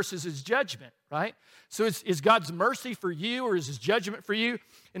mercy versus his judgment, right? So is God's mercy for you, or is his judgment for you?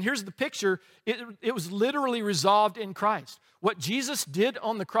 And here's the picture. It was literally resolved in Christ. What Jesus did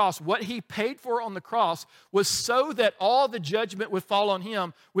on the cross, what he paid for on the cross, was so that all the judgment would fall on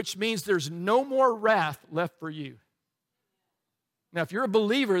him, which means there's no more wrath left for you. Now, if you're a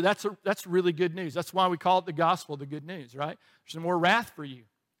believer, that's really good news. That's why we call it the gospel, the good news, right? There's no more wrath for you.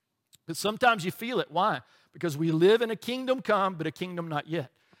 But sometimes you feel it. Why? Because we live in a kingdom come, but a kingdom not yet.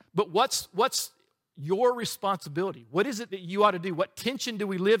 But what's your responsibility? What is it that you ought to do? What tension do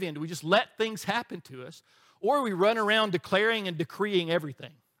we live in? Do we just let things happen to us? Or we run around declaring and decreeing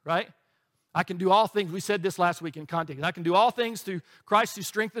everything, right? I can do all things. We said this last week in context. I can do all things through Christ who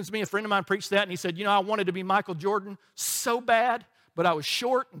strengthens me. A friend of mine preached that, and he said, I wanted to be Michael Jordan so bad, but I was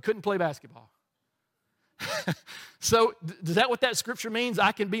short and couldn't play basketball. So is that what that scripture means?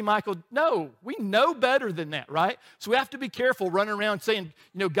 I can be Michael? No, we know better than that, right? So we have to be careful running around saying,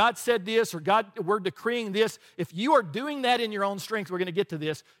 God said this, or we're decreeing this. If you are doing that in your own strength, we're going to get to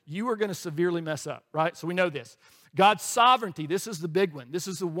this, you are going to severely mess up, right? So we know this. God's sovereignty, this is the big one. This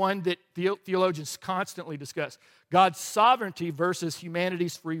is the one that theologians constantly discuss. God's sovereignty versus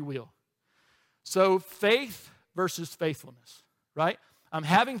humanity's free will. So faith versus faithfulness, right?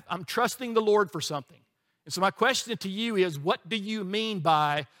 I'm trusting the Lord for something. And so my question to you is, what do you mean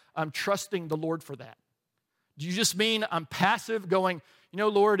by I'm trusting the Lord for that? Do you just mean I'm passive going,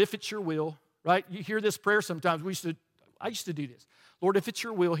 Lord, if it's your will, right? You hear this prayer sometimes. I used to do this. Lord, if it's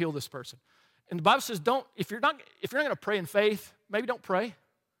your will, heal this person. And the Bible says if you're not going to pray in faith, maybe don't pray,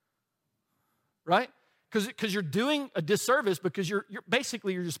 right? Because you're doing a disservice, because you're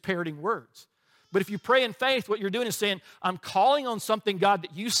just parroting words. But if you pray in faith, what you're doing is saying, I'm calling on something, God,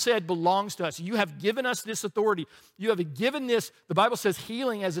 that you said belongs to us. You have given us this authority. You have given this. The Bible says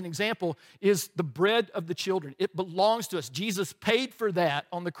healing, as an example, is the bread of the children. It belongs to us. Jesus paid for that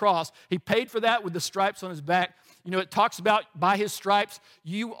on the cross. He paid for that with the stripes on his back. It talks about by his stripes,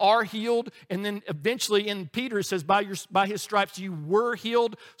 you are healed. And then eventually in Peter, it says by his stripes, you were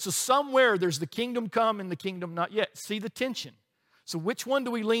healed. So somewhere there's the kingdom come and the kingdom not yet. See the tension. So which one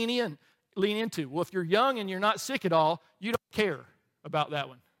do we lean into? Well, if you're young and you're not sick at all, you don't care about that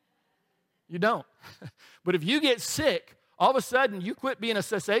one. You don't. But if you get sick, all of a sudden you quit being a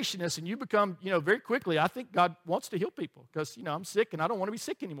cessationist and you become, very quickly, I think God wants to heal people because, I'm sick and I don't want to be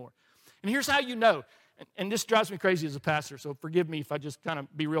sick anymore. And here's how you know, and this drives me crazy as a pastor, so forgive me if I just kind of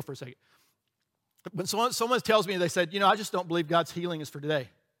be real for a second. When someone tells me, they said, I just don't believe God's healing is for today.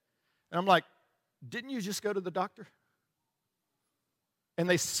 And I'm like, didn't you just go to the doctor? And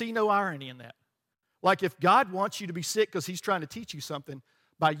they see no irony in that. Like if God wants you to be sick because he's trying to teach you something,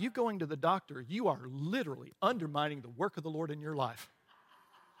 by you going to the doctor, you are literally undermining the work of the Lord in your life.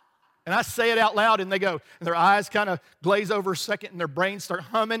 And I say it out loud, and they go, and their eyes kind of glaze over a second, and their brains start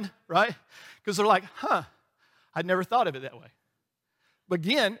humming, right? Because they're like, I'd never thought of it that way. But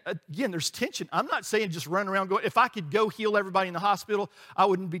again, there's tension. I'm not saying just run around going, if I could go heal everybody in the hospital, I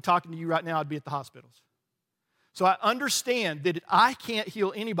wouldn't be talking to you right now. I'd be at the hospitals. So I understand that I can't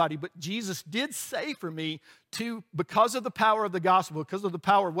heal anybody, but Jesus did say for me to, because of the power of the gospel, because of the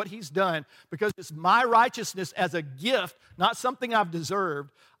power of what he's done, because it's my righteousness as a gift, not something I've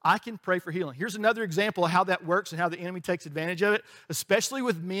deserved, I can pray for healing. Here's another example of how that works and how the enemy takes advantage of it, especially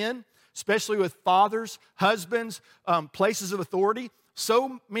with men, especially with fathers, husbands, places of authority.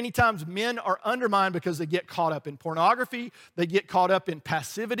 So many times men are undermined because they get caught up in pornography. They get caught up in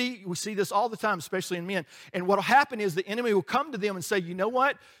passivity. We see this all the time, especially in men. And what will happen is the enemy will come to them and say, you know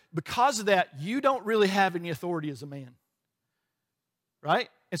what? Because of that, you don't really have any authority as a man. Right?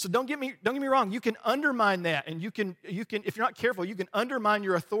 And so don't get me wrong. You can undermine that. And you can, if you're not careful, you can undermine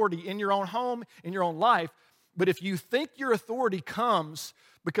your authority in your own home, in your own life. But if you think your authority comes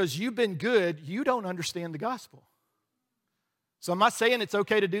because you've been good, you don't understand the gospel. So am I saying it's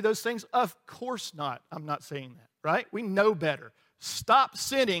okay to do those things? Of course not. I'm not saying that, right? We know better. Stop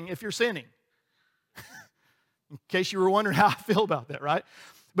sinning if you're sinning. In case you were wondering how I feel about that, right?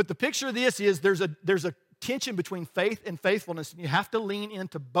 But the picture of this is there's a tension between faith and faithfulness, and you have to lean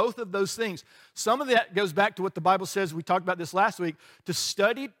into both of those things. Some of that goes back to what the Bible says, we talked about this last week, to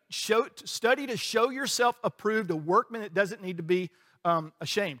study to show yourself approved, a workman that doesn't need to be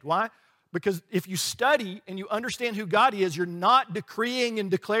ashamed. Why? Because if you study and you understand who God is, you're not decreeing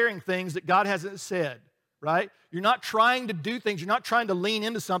and declaring things that God hasn't said, right? You're not trying to do things. You're not trying to lean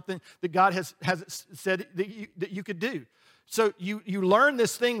into something that God hasn't said that you could do. So you learn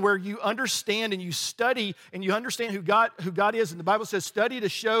this thing where you understand and you study and you understand who God is. And the Bible says, study to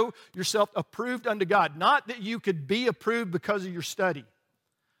show yourself approved unto God. Not that you could be approved because of your study,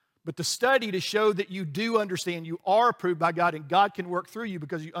 but to study to show that you do understand you are approved by God and God can work through you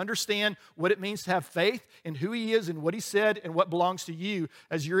because you understand what it means to have faith in who he is and what he said and what belongs to you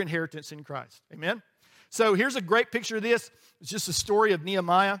as your inheritance in Christ. Amen? So here's a great picture of this. It's just a story of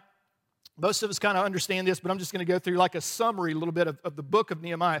Nehemiah. Most of us kind of understand this, but I'm just going to go through like a summary a little bit of the book of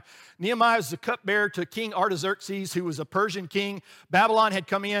Nehemiah. Nehemiah is the cupbearer to King Artaxerxes, who was a Persian king. Babylon had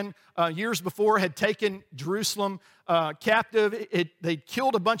come in years before, had taken Jerusalem captive. They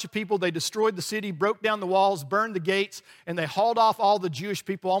killed a bunch of people. They destroyed the city, broke down the walls, burned the gates, and they hauled off all the Jewish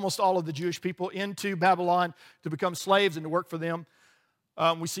people, almost all of the Jewish people, into Babylon to become slaves and to work for them.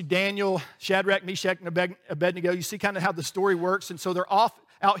 We see Daniel, Shadrach, Meshach, and Abednego. You see kind of how the story works. And so they're off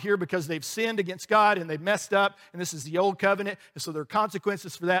out here because they've sinned against God and they've messed up. And this is the old covenant. And so there are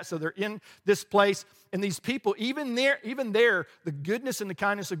consequences for that. So they're in this place. And these people, even there, the goodness and the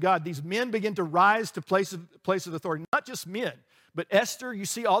kindness of God, these men begin to rise to place of authority. Not just men, but Esther, you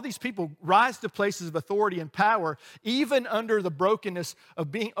see all these people rise to places of authority and power, even under the brokenness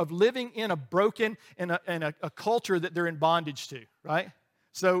of living in a broken and a culture that they're in bondage to, right?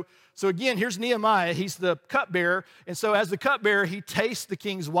 So again, here's Nehemiah. He's the cupbearer. And so as the cupbearer, he tastes the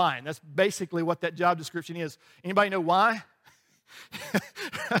king's wine. That's basically what that job description is. Anybody know why?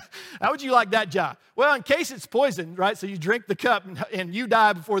 How would you like that job? Well, in case it's poison, right? So you drink the cup and you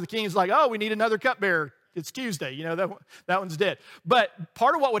die before the king is like, oh, we need another cupbearer. It's Tuesday. You know, that one's dead. But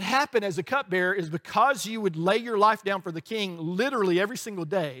part of what would happen as a cupbearer is because you would lay your life down for the king literally every single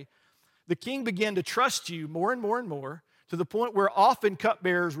day, the king began to trust you more and more and more, to the point where often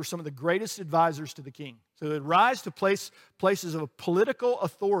cupbearers were some of the greatest advisors to the king. So they'd rise to places of political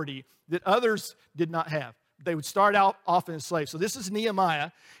authority that others did not have. They would start out often as slaves. So this is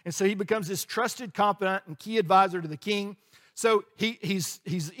Nehemiah, and so he becomes this trusted, confidant, and key advisor to the king. So he's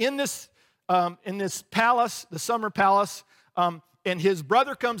in this palace, the summer palace, and his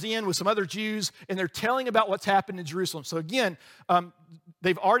brother comes in with some other Jews, and they're telling about what's happened in Jerusalem. So again,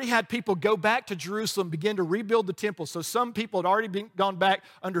 they've already had people go back to Jerusalem, begin to rebuild the temple. So some people had already gone back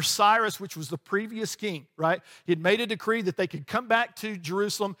under Cyrus, which was the previous king, right? He had made a decree that they could come back to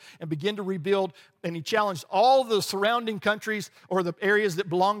Jerusalem and begin to rebuild. And he challenged all the surrounding countries or the areas that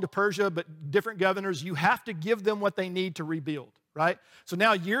belonged to Persia, but different governors, you have to give them what they need to rebuild, right? So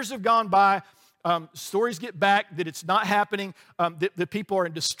now years have gone by. Stories get back that it's not happening, that people are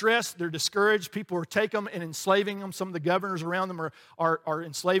in distress, they're discouraged, people are taking them and enslaving them. Some of the governors around them are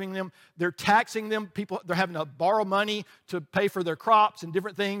enslaving them. They're taxing them. They're having to borrow money to pay for their crops and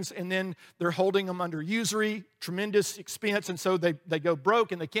different things, and then they're holding them under usury, tremendous expense, and so they go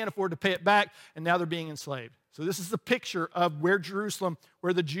broke and they can't afford to pay it back, and now they're being enslaved. So this is the picture of where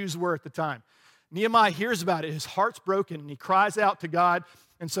the Jews were at the time. Nehemiah hears about it. His heart's broken, and he cries out to God.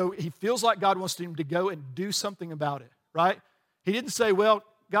 And so he feels like God wants him to go and do something about it, right? He didn't say, well,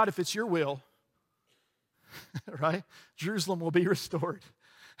 God, if it's your will, right, Jerusalem will be restored.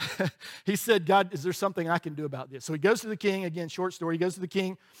 He said, God, is there something I can do about this? So he goes to the king. Again, short story. He goes to the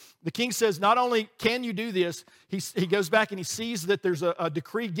king. The king says, not only can you do this, he goes back and he sees that there's a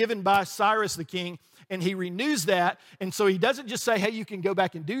decree given by Cyrus the king, and he renews that. And so he doesn't just say, hey, you can go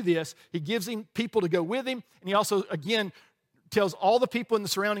back and do this. He gives him people to go with him. And he also, again, tells all the people in the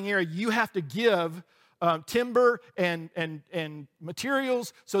surrounding area, you have to give timber and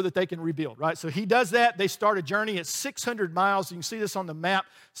materials so that they can rebuild, right? So he does that. They start a journey at 600 miles. You can see this on the map.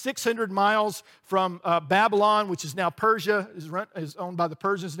 600 miles from Babylon, which is now Persia, is owned by the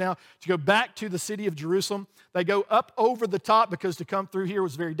Persians now, to go back to the city of Jerusalem. They go up over the top because to come through here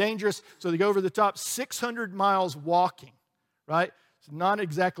was very dangerous. So they go over the top, 600 miles walking, right? It's not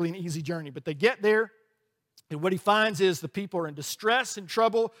exactly an easy journey, but they get there. And what he finds is the people are in distress and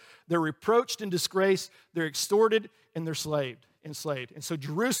trouble. They're reproached and disgraced. They're extorted and they're enslaved. And so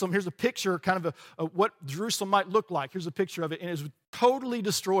Jerusalem, here's a picture kind of what Jerusalem might look like. Here's a picture of it. And it was totally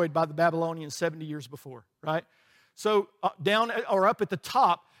destroyed by the Babylonians 70 years before, right? So down or up at the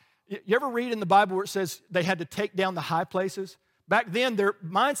top, you ever read in the Bible where it says they had to take down the high places? Back then, their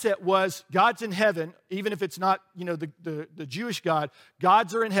mindset was God's in heaven, even if it's not, the Jewish God.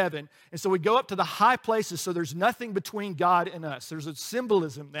 Gods are in heaven. And so we go up to the high places so there's nothing between God and us. There's a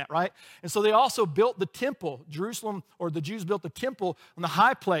symbolism in that, right? And so they also built the temple. Jerusalem, or the Jews built the temple on the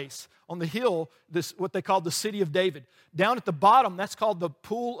high place, on the hill, this what they called the city of David. Down at the bottom, that's called the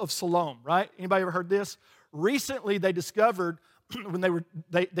Pool of Siloam, right? Anybody ever heard this? Recently, they discovered when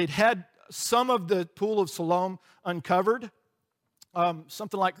they'd had some of the Pool of Siloam uncovered.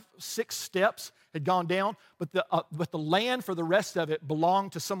 Something like 6 steps had gone down, but the land for the rest of it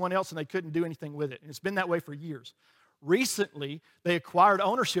belonged to someone else, and they couldn't do anything with it. And it's been that way for years. Recently, they acquired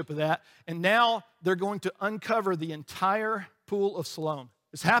ownership of that, and now they're going to uncover the entire Pool of Siloam.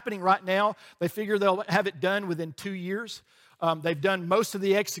 It's happening right now. They figure they'll have it done within 2 years. They've done most of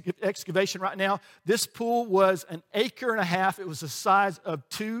the excavation right now. This pool was 1.5 acres. It was the size of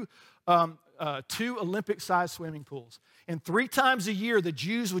two Olympic-sized swimming pools. And 3 times a year, the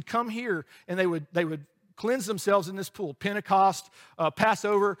Jews would come here and they would cleanse themselves in this pool. Pentecost,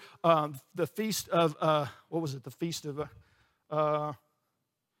 Passover, the feast of The Feast of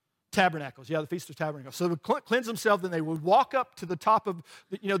Tabernacles. Yeah, the Feast of Tabernacles. So they would cleanse themselves, then they would walk up to the top of,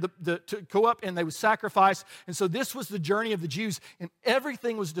 to go up, and they would sacrifice. And so this was the journey of the Jews, and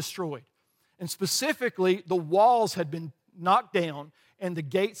everything was destroyed. And specifically, the walls had been knocked down and the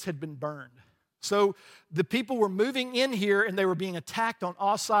gates had been burned. So the people were moving in here and they were being attacked on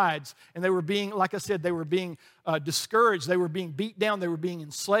all sides. And they were being, like I said, they were being discouraged. They were being beat down. They were being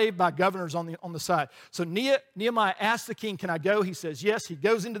enslaved by governors on the side. So Nehemiah asks the king, can I go? He says, yes. He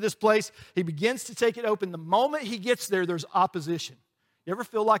goes into this place. He begins to take it open. The moment he gets there, there's opposition. You ever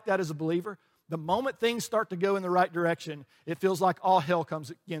feel like that as a believer? The moment things start to go in the right direction, it feels like all hell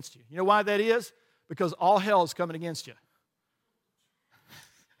comes against you. You know why that is? Because all hell is coming against you.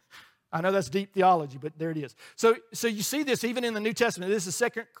 I know that's deep theology, but there it is. So you see this even in the New Testament. This is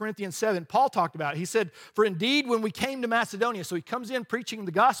 2 Corinthians 7. Paul talked about it. He said, for indeed, when we came to Macedonia, so he comes in preaching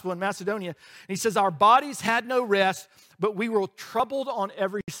the gospel in Macedonia, and he says, our bodies had no rest, but we were troubled on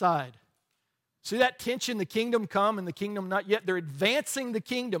every side. See that tension, the kingdom come and the kingdom not yet? They're advancing the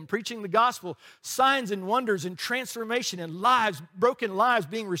kingdom, preaching the gospel, signs and wonders and transformation and lives, broken lives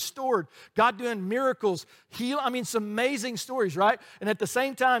being restored, God doing miracles, some amazing stories, right? And at the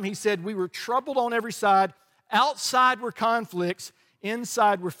same time, he said, we were troubled on every side. Outside were conflicts,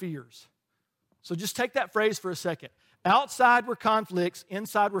 inside were fears. So just take that phrase for a second. Outside were conflicts,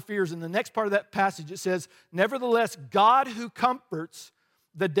 inside were fears. In the next part of that passage, it says, nevertheless, God who comforts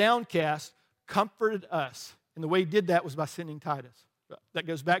the downcast comforted us. And the way he did that was by sending Titus. That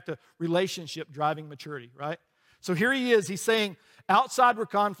goes back to relationship driving maturity, right? So here he is. He's saying outside were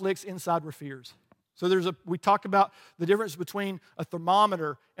conflicts, inside were fears. So we talk about the difference between a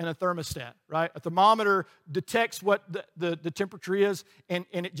thermometer and a thermostat, right? A thermometer detects what the temperature is, and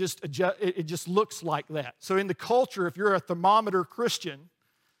it just looks like that. So in the culture, if you're a thermometer Christian,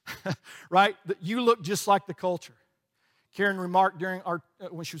 right, you look just like the culture. Karen remarked during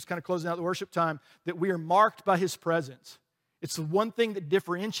when she was kind of closing out the worship time that we are marked by his presence. It's the one thing that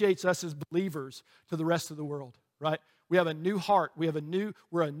differentiates us as believers to the rest of the world, right? We have a new heart. We're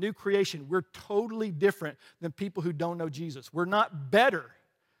a new creation. We're totally different than people who don't know Jesus. We're not better,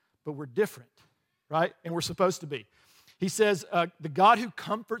 but we're different, right? And we're supposed to be. He says, the God who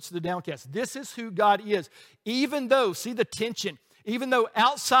comforts the downcast. This is who God is. Even though, see the tension, even though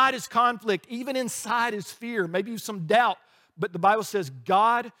outside is conflict, even inside is fear, maybe some doubt, but the Bible says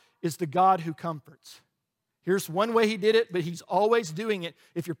God is the God who comforts. Here's one way he did it, but he's always doing it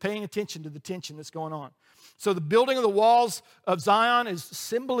if you're paying attention to the tension that's going on. So the building of the walls of Zion is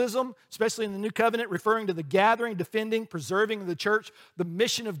symbolism, especially in the New Covenant, referring to the gathering, defending, preserving the church, the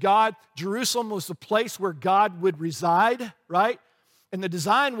mission of God. Jerusalem was the place where God would reside, right? And the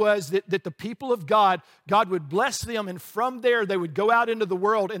design was that the people of God would bless them, and from there they would go out into the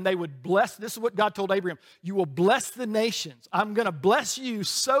world and they would bless. This is what God told Abraham. You will bless the nations. I'm going to bless you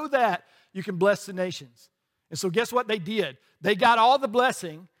so that you can bless the nations. And so guess what they did? They got all the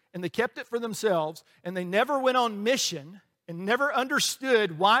blessing and they kept it for themselves, and they never went on mission and never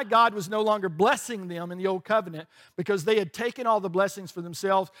understood why God was no longer blessing them in the old covenant, because they had taken all the blessings for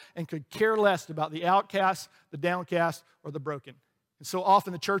themselves and could care less about the outcast, the downcast, or the broken. And so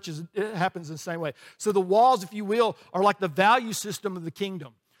often the church it happens in the same way. So the walls, if you will, are like the value system of the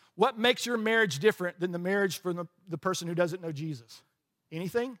kingdom. What makes your marriage different than the marriage for the person who doesn't know Jesus?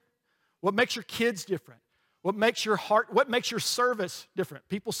 Anything? What makes your kids different? What makes your heart, what makes your service different?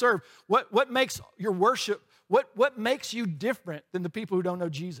 People serve. What makes your worship, what makes you different than the people who don't know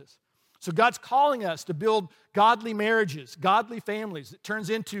Jesus? So God's calling us to build godly marriages, godly families. It turns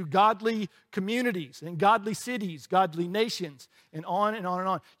into godly communities and godly cities, godly nations, and on and on and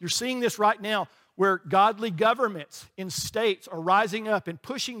on. You're seeing this right now where godly governments in states are rising up and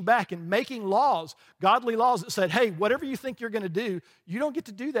pushing back and making laws, godly laws that said, hey, whatever you think you're going to do, you don't get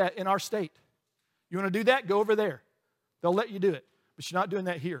to do that in our state. You want to do that? Go over there. They'll let you do it, but you're not doing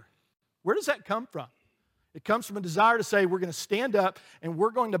that here. Where does that come from? It comes from a desire to say we're going to stand up and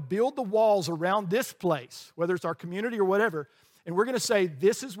we're going to build the walls around this place, whether it's our community or whatever, and we're going to say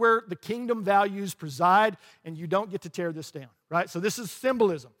this is where the kingdom values preside and you don't get to tear this down, right? So this is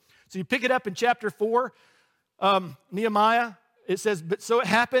symbolism. So you pick it up in chapter 4, Nehemiah. It says, but so it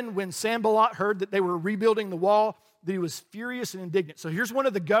happened when Sanballat heard that they were rebuilding the wall, that he was furious and indignant. So here's one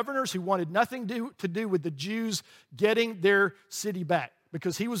of the governors who wanted nothing to do with the Jews getting their city back,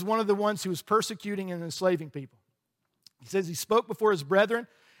 because he was one of the ones who was persecuting and enslaving people. He says he spoke before his brethren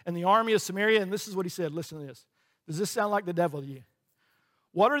and the army of Samaria, and this is what he said. Listen to this. Does this sound like the devil to you?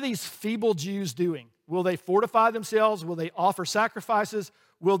 What are these feeble Jews doing? Will they fortify themselves? Will they offer sacrifices?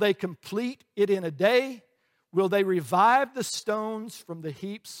 Will they complete it in a day? Will they revive the stones from the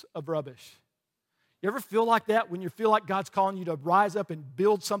heaps of rubbish? You ever feel like that when you feel like God's calling you to rise up and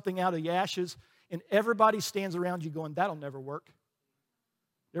build something out of the ashes, and everybody stands around you going, that'll never work?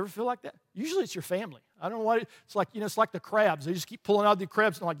 You ever feel like that? Usually it's your family. I don't know why. It's like, it's like the crabs. They just keep pulling out the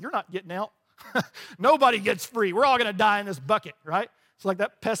crabs, and like, you're not getting out. Nobody gets free. We're all going to die in this bucket, right? It's like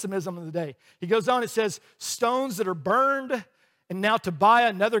that pessimism of the day. He goes on, it says, stones that are burned. And now Tobiah,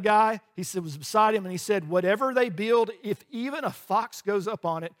 another guy, he said, was beside him, and he said, whatever they build, if even a fox goes up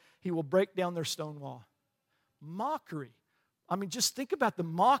on it, he will break down their stone wall. Mockery. I mean, just think about the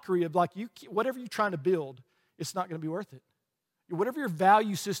mockery of like, whatever you're trying to build, it's not going to be worth it. Whatever your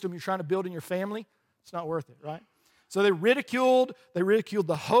value system you're trying to build in your family, it's not worth it, right? So they ridiculed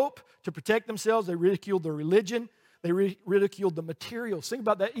the hope to protect themselves. They ridiculed the religion. They ridiculed the materials. Think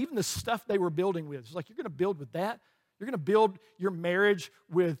about that. Even the stuff they were building with. It's like, you're going to build with that? You're going to build your marriage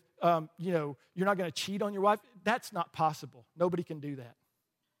with, you're not going to cheat on your wife? That's not possible. Nobody can do that,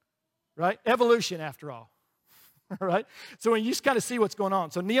 right? Evolution, after all. All right? So when you just kind of see what's going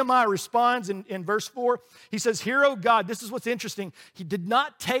on. So Nehemiah responds in verse 4. He says, hear, O God. This is what's interesting. He did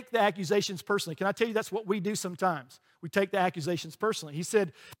not take the accusations personally. Can I tell you that's what we do sometimes? We take the accusations personally. He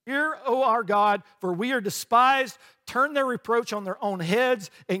said, hear, O our God, for we are despised. Turn their reproach on their own heads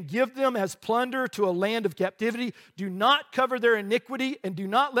and give them as plunder to a land of captivity. Do not cover their iniquity and do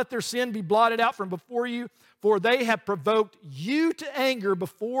not let their sin be blotted out from before you, for they have provoked you to anger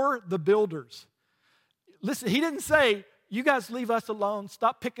before the builders. Listen, he didn't say, you guys leave us alone,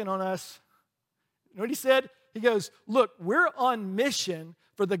 stop picking on us. You know what he said? He goes, look, we're on mission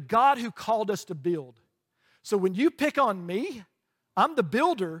for the God who called us to build. So when you pick on me, I'm the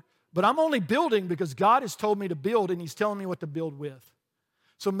builder, but I'm only building because God has told me to build and he's telling me what to build with.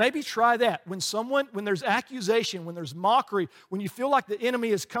 So maybe try that. When there's accusation, when there's mockery, when you feel like the enemy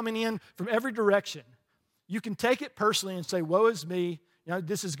is coming in from every direction, you can take it personally and say, woe is me,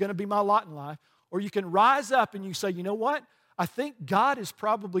 this is going to be my lot in life. Or you can rise up and you say, you know what? I think God is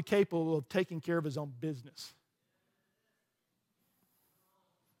probably capable of taking care of his own business.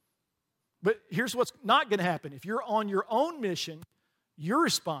 But here's what's not going to happen. If you're on your own mission, you're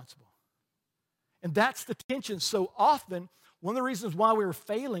responsible. And that's the tension. So often, one of the reasons why we're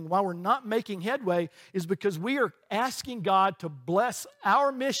failing, why we're not making headway, is because we are asking God to bless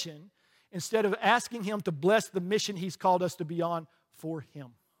our mission instead of asking him to bless the mission he's called us to be on for him.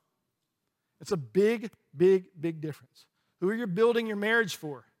 It's a big, big, big difference. Who are you building your marriage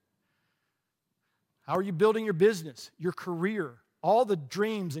for? How are you building your business, your career, all the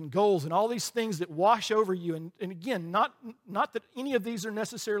dreams and goals and all these things that wash over you? And again, not that any of these are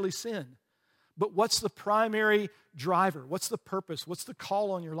necessarily sin, but what's the primary driver? What's the purpose? What's the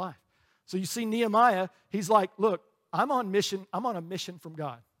call on your life? So you see Nehemiah, he's like, look, I'm on mission. I'm on a mission from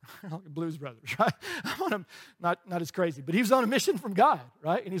God. Like the Blues Brothers, right? I'm on not as crazy, but he was on a mission from God,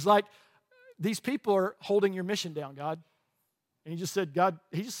 right? And he's like, these people are holding your mission down, God. And he just said, God,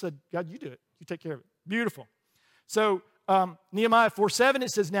 you do it. You take care of it. Beautiful. So Nehemiah 4:7,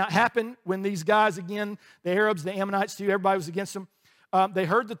 it says, now it happened when these guys, again, the Arabs, the Ammonites too, everybody was against them. They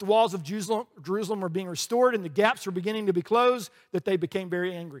heard that the walls of Jerusalem were being restored and the gaps were beginning to be closed, that they became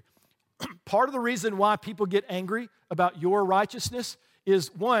very angry. Part of the reason why people get angry about your righteousness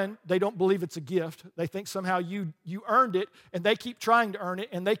is, one, they don't believe it's a gift. They think somehow you earned it, and they keep trying to earn it,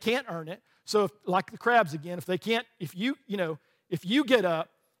 and they can't earn it. So like the crabs again, if you get up,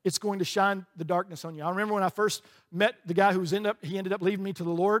 it's going to shine the darkness on you. I remember when I first met the guy who ended up leading me to the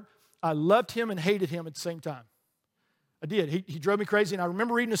Lord. I loved him and hated him at the same time. I did. He drove me crazy, and I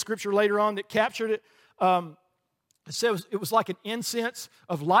remember reading a scripture later on that captured it. It said it was like an incense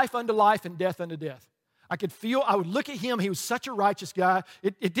of life unto life and death unto death. I would look at him. He was such a righteous guy.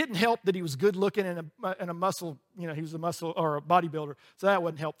 It didn't help that he was good looking and a muscle, he was a muscle or a bodybuilder. So that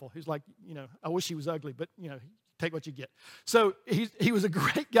wasn't helpful. He was like, I wish he was ugly, but, take what you get. So he was a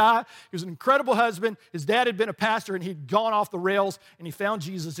great guy. He was an incredible husband. His dad had been a pastor, and he'd gone off the rails, and he found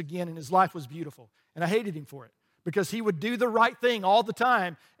Jesus again, and his life was beautiful. And I hated him for it because he would do the right thing all the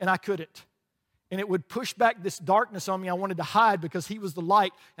time, and I couldn't. And it would push back this darkness on me. I wanted to hide because he was the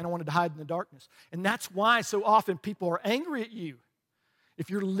light, and I wanted to hide in the darkness. And that's why so often people are angry at you. If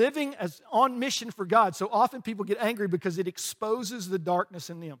you're living as on mission for God, so often people get angry because it exposes the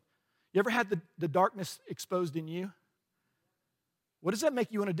darkness in them. You ever had the darkness exposed in you? What does that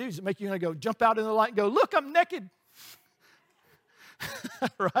make you want to do? Does it make you want to go jump out in the light and go, look, I'm naked?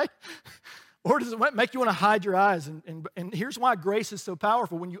 Right? Or does it make you want to hide your eyes? And here's why grace is so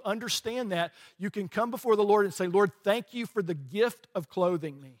powerful. When you understand that, you can come before the Lord and say, Lord, thank you for the gift of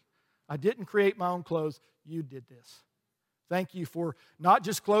clothing me. I didn't create my own clothes. You did this. Thank you for not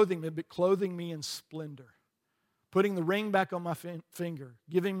just clothing me, but clothing me in splendor. Putting the ring back on my finger,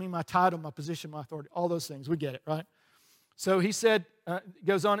 giving me my title, my position, my authority, all those things. We get it, right? So he said,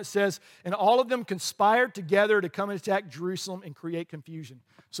 goes on, it says, and all of them conspired together to come and attack Jerusalem and create confusion.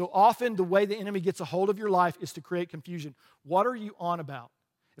 So often the way the enemy gets a hold of your life is to create confusion. What are you on about?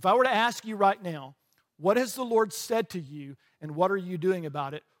 If I were to ask you right now, what has the Lord said to you and what are you doing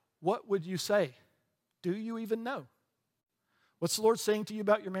about it? What would you say? Do you even know? What's the Lord saying to you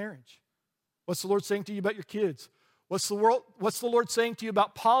about your marriage? What's the Lord saying to you about your kids? What's the Lord saying to you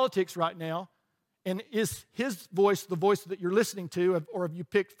about politics right now? And is his voice the voice that you're listening to, or have you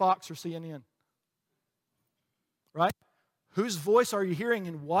picked Fox or CNN? Right? Whose voice are you hearing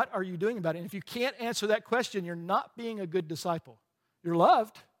and what are you doing about it? And if you can't answer that question, you're not being a good disciple. You're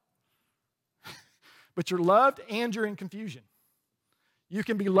loved, but you're loved and you're in confusion. You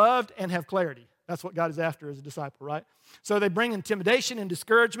can be loved and have clarity. That's what God is after as a disciple, right? So they bring intimidation and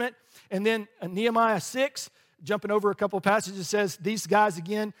discouragement. And then Nehemiah 6, jumping over a couple of passages, says, these guys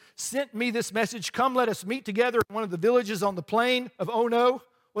again sent me this message, come let us meet together in one of the villages on the plain of Ono.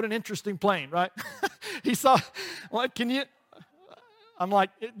 What an interesting plain, right? He saw, like, I'm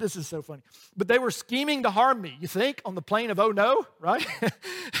like, this is so funny. But they were scheming to harm me, you think, on the plain of Ono, right?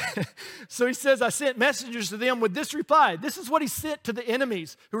 So he says, I sent messengers to them with this reply. This is what he sent to the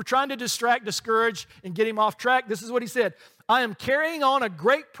enemies who were trying to distract, discourage, and get him off track. This is what he said. I am carrying on a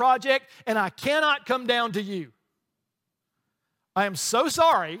great project, and I cannot come down to you. I am so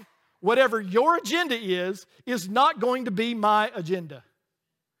sorry. Whatever your agenda is not going to be my agenda.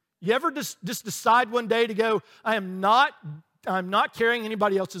 You ever just decide one day to go, I'm not carrying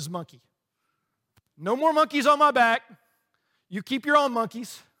anybody else's monkey. No more monkeys on my back. You keep your own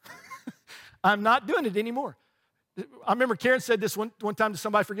monkeys. I'm not doing it anymore. I remember Karen said this one time to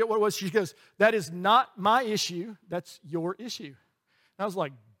somebody, I forget what it was. She goes, that is not my issue. That's your issue. And I was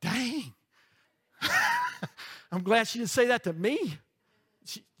like, dang. I'm glad she didn't say that to me.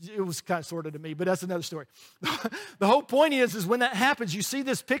 It was kind of sort of to me, but that's another story. The whole point is when that happens, you see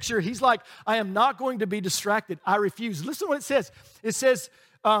this picture. He's like, I am not going to be distracted. I refuse. Listen to what it says. It says,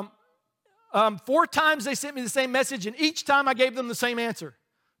 4 times they sent me the same message, and each time I gave them the same answer.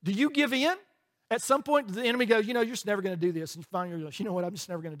 Do you give in? At some point, the enemy goes, you're just never going to do this. And finally, you're like, you know what? I'm just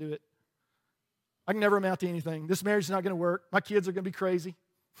never going to do it. I can never amount to anything. This marriage is not going to work. My kids are going to be crazy.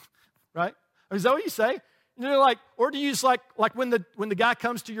 Right? Is that what you say? Or do you just like when the guy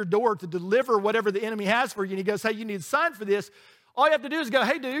comes to your door to deliver whatever the enemy has for you, and he goes, hey, you need a sign for this. All you have to do is go,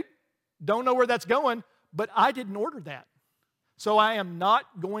 hey, dude, don't know where that's going, but I didn't order that. So I am not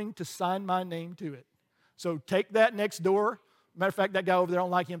going to sign my name to it. So take that next door. Matter of fact, that guy over there, I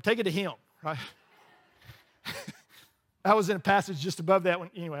don't like him. Take it to him, right? I was in a passage just above that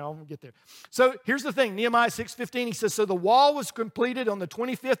one. Anyway, I won't get there. So here's the thing. Nehemiah 6:15, he says, so the wall was completed on the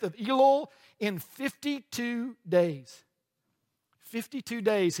 25th of Elul in 52 days. 52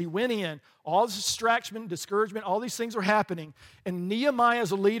 days he went in. All this distraction, discouragement, all these things were happening. And Nehemiah as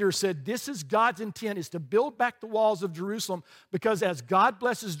a leader said, this is God's intent, is to build back the walls of Jerusalem, because as God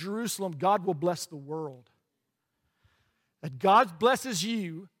blesses Jerusalem, God will bless the world. As God blesses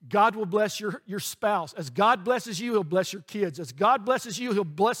you, God will bless your spouse. As God blesses you, He'll bless your kids. As God blesses you, He'll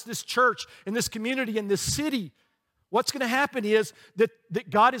bless this church and this community and this city. What's going to happen is that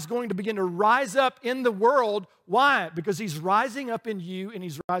God is going to begin to rise up in the world. Why? Because He's rising up in you and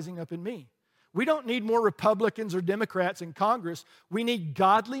He's rising up in me. We don't need more Republicans or Democrats in Congress. We need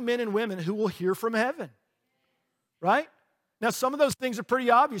godly men and women who will hear from heaven. Right? Now, some of those things are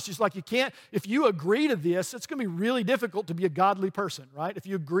pretty obvious. Just like you can't, if you agree to this, it's going to be really difficult to be a godly person, right? If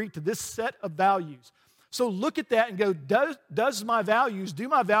you agree to this set of values. So look at that and go, do my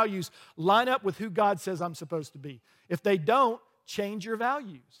values line up with who God says I'm supposed to be? If they don't, change your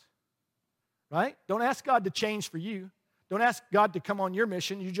values, right? Don't ask God to change for you. Don't ask God to come on your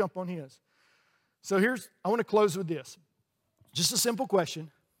mission. You jump on His. So I want to close with this. Just a simple question.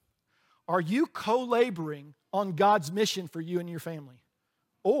 Are you co-laboring on God's mission for you and your family?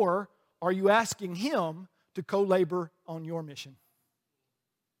 Or are you asking Him to co-labor on your mission?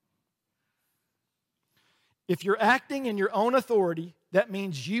 If you're acting in your own authority, that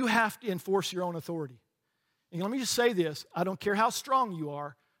means you have to enforce your own authority. And let me just say this, I don't care how strong you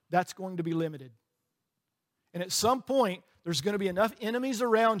are, that's going to be limited. And at some point, there's going to be enough enemies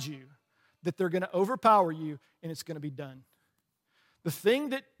around you that they're going to overpower you, and it's going to be done. The thing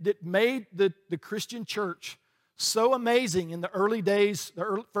that made the Christian church so amazing in the early days,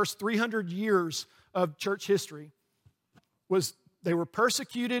 first 300 years of church history, was they were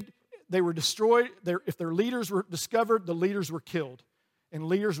persecuted, they were destroyed. If their leaders were discovered, the leaders were killed. And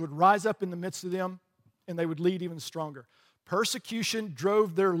leaders would rise up in the midst of them, and they would lead even stronger. Persecution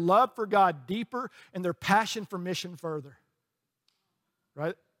drove their love for God deeper and their passion for mission further.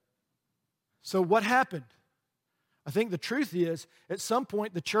 Right? So what happened? I think the truth is, at some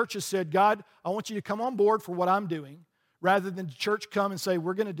point, the church has said, God, I want you to come on board for what I'm doing, rather than the church come and say,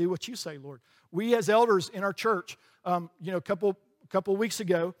 we're going to do what you say, Lord. We as elders in our church, a couple of weeks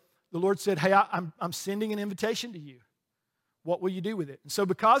ago, the Lord said, hey, I'm sending an invitation to you. What will you do with it? And so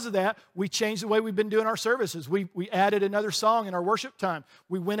because of that, we changed the way we've been doing our services. We added another song in our worship time.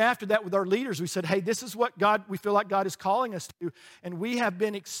 We went after that with our leaders. We said, hey, this is what we feel like God is calling us to. And we have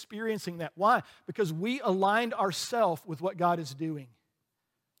been experiencing that. Why? Because we aligned ourselves with what God is doing.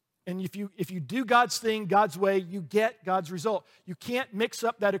 And if you do God's thing, God's way, you get God's result. You can't mix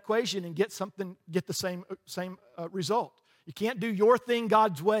up that equation and get the same result. You can't do your thing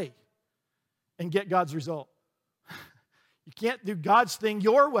God's way and get God's result. You can't do God's thing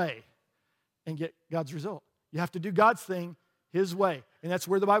your way and get God's result. You have to do God's thing His way. And that's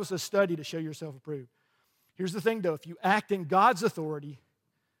where the Bible says study to show yourself approved. Here's the thing though, if you act in God's authority,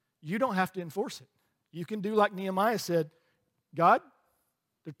 you don't have to enforce it. You can do like Nehemiah said, God,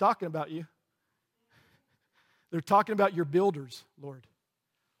 they're talking about you. They're talking about your builders, Lord.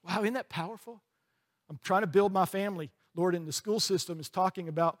 Wow, isn't that powerful? I'm trying to build my family, Lord, and the school system is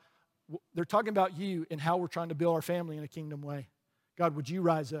they're talking about you and how we're trying to build our family in a kingdom way. God, would you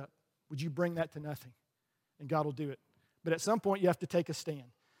rise up? Would you bring that to nothing? And God will do it. But at some point, you have to take a stand.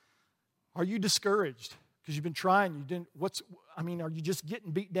 Are you discouraged? Because you've been trying. Are you just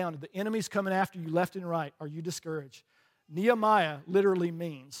getting beat down? The enemy's coming after you left and right. Are you discouraged? Nehemiah literally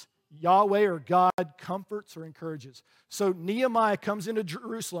means Yahweh or God comforts or encourages. So Nehemiah comes into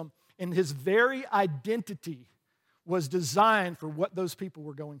Jerusalem, and his very identity was designed for what those people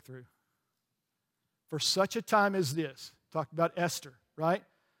were going through. For such a time as this, talked about Esther, right?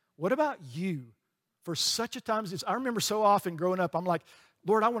 What about you? For such a time as this, I remember so often growing up, I'm like,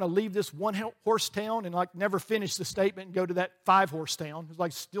 Lord, I want to leave this one-horse town and like never finish the statement and go to that 5-horse town. It's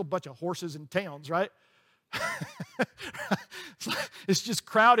like still a bunch of horses and towns, right? It's just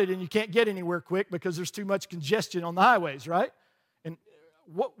crowded and you can't get anywhere quick because there's too much congestion on the highways, right? And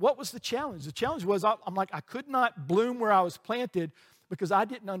what was the challenge? The challenge was I'm like, I could not bloom where I was planted because I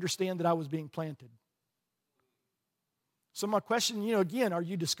didn't understand that I was being planted. So my question, again, are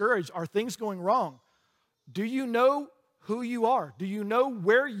you discouraged? Are things going wrong? Do you know who you are? Do you know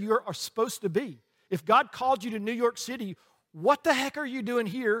where you are supposed to be? If God called you to New York City, what the heck are you doing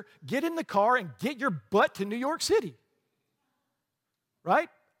here? Get in the car and get your butt to New York City. Right?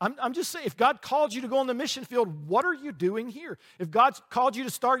 I'm just saying, if God called you to go on the mission field, what are you doing here? If God's called you to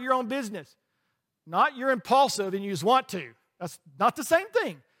start your own business, not you're impulsive and you just want to. That's not the same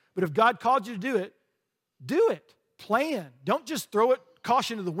thing. But if God called you to do it, do it. Plan. Don't just throw it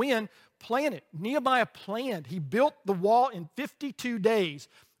caution to the wind. Plan it. Nehemiah planned. He built the wall in 52 days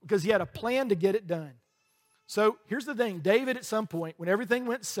because he had a plan to get it done. So here's the thing. David, at some point, when everything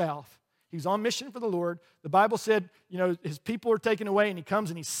went south, he was on mission for the Lord. The Bible said, his people are taken away, and he comes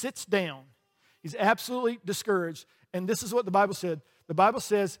and he sits down. He's absolutely discouraged. And this is what the Bible said. The Bible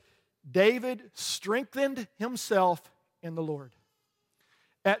says, David strengthened himself in the Lord.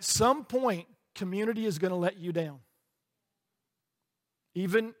 At some point, community is going to let you down.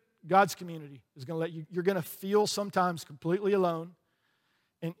 Even God's community is going to let you, you're going to feel sometimes completely alone.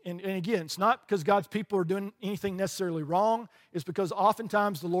 And again, it's not because God's people are doing anything necessarily wrong. It's because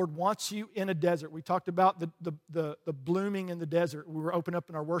oftentimes the Lord wants you in a desert. We talked about the blooming in the desert. We were open up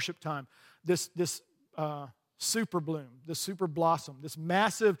in our worship time. This super bloom, this super blossom, this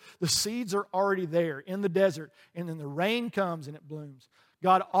massive, the seeds are already there in the desert. And then the rain comes and it blooms.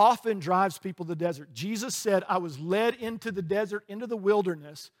 God often drives people to the desert. Jesus said, I was led into the desert, into the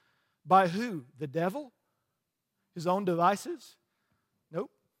wilderness, by who? The devil? His own devices? Nope.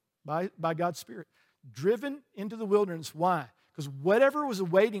 By God's Spirit. Driven into the wilderness. Why? Because whatever was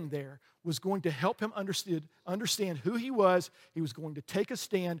awaiting there was going to help him understand who he was. He was going to take a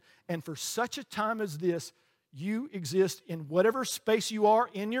stand. And for such a time as this, you exist in whatever space you are,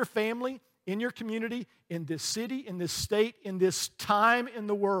 in your family, in your community, in this city, in this state, in this time in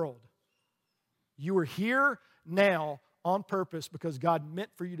the world. You are here now on purpose because God meant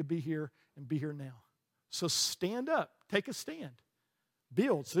for you to be here and be here now. So stand up. Take a stand.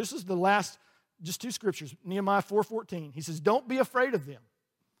 Build. So this is the last, just 2 scriptures. Nehemiah 4:14. He says, don't be afraid of them.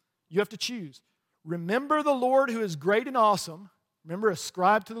 You have to choose. Remember the Lord who is great and awesome. Remember,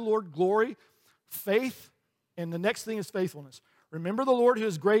 ascribe to the Lord glory, faith, and the next thing is faithfulness. Remember the Lord who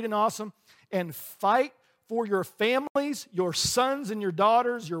is great and awesome, and fight for your families, your sons and your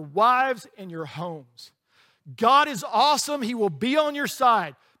daughters, your wives and your homes. God is awesome. He will be on your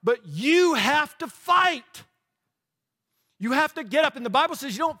side, but you have to fight. You have to get up. And the Bible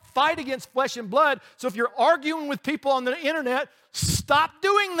says you don't fight against flesh and blood. So if you're arguing with people on the internet, stop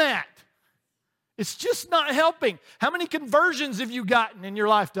doing that. It's just not helping. How many conversions have you gotten in your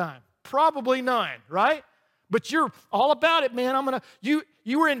lifetime? Probably none, right? But you're all about it, man.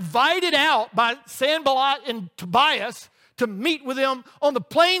 You were invited out by Sanballat and Tobias to meet with them on the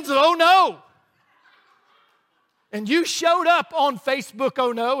plains of Oh No. And you showed up on Facebook,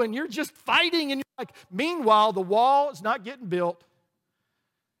 oh no, and you're just fighting. And you're like, meanwhile, the wall is not getting built.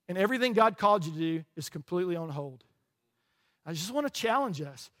 And everything God called you to do is completely on hold. I just want to challenge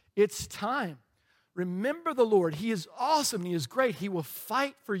us. It's time. Remember the Lord. He is awesome. He is great. He will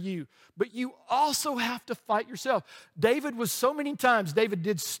fight for you. But you also have to fight yourself. David was so many times, David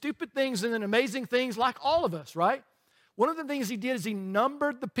did stupid things and then amazing things like all of us, right? One of the things he did is he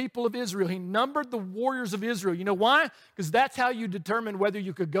numbered the people of Israel. He numbered the warriors of Israel. You know why? Because that's how you determine whether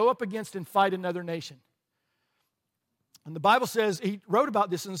you could go up against and fight another nation. And the Bible says, he wrote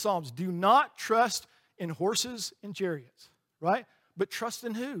about this in the Psalms, do not trust in horses and chariots, right? But trust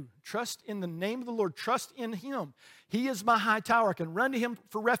in who? Trust in the name of the Lord. Trust in Him. He is my high tower. I can run to Him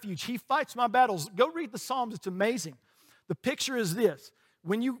for refuge. He fights my battles. Go read the Psalms. It's amazing. The picture is this.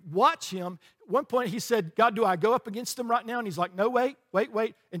 When you watch him, at one point he said, God, do I go up against them right now? And he's like, no, wait.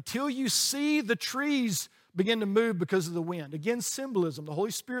 Until you see the trees begin to move because of the wind. Again, symbolism. The Holy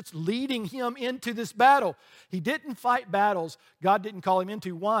Spirit's leading him into this battle. He didn't fight battles God didn't call him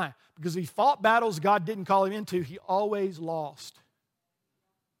into. Why? Because he fought battles God didn't call him into. He always lost.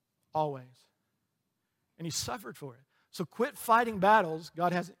 Always. And he suffered for it. So quit fighting battles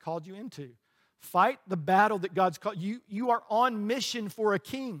God hasn't called you into. Fight the battle that God's called. You are on mission for a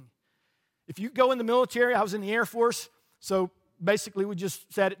king. If you go in the military, I was in the Air Force, so basically we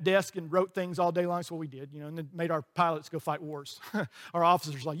just sat at desk and wrote things all day long. That's what we did, and then made our pilots go fight wars. Our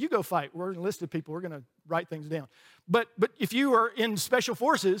officers like, you go fight. We're enlisted people. We're going to write things down. But if you are in special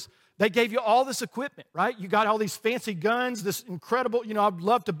forces, they gave you all this equipment, right? You got all these fancy guns, this incredible, I'd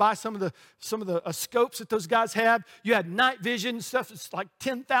love to buy some of the scopes that those guys have. You had night vision stuff. It's like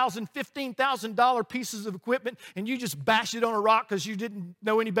 $10,000, $15,000 pieces of equipment, and you just bash it on a rock because you didn't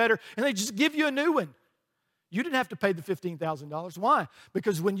know any better, and they just give you a new one. You didn't have to pay the $15,000. Why?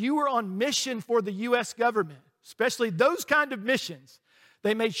 Because when you were on mission for the U.S. government, especially those kind of missions,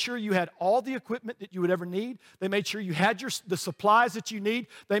 they made sure you had all the equipment that you would ever need. They made sure you had the supplies that you need.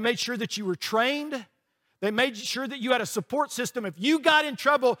 They made sure that you were trained. They made sure that you had a support system. If you got in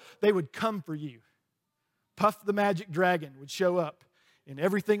trouble, they would come for you. Puff the Magic Dragon would show up, and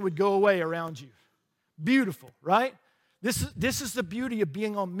everything would go away around you. Beautiful, right? This is the beauty of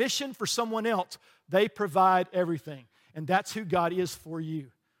being on mission for someone else. They provide everything, and that's who God is for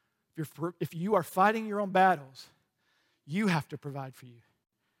you. If you are fighting your own battles, you have to provide for you.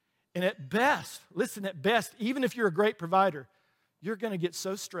 And at best, even if you're a great provider, you're going to get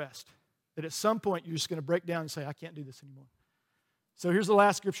so stressed that at some point you're just going to break down and say, I can't do this anymore. So here's the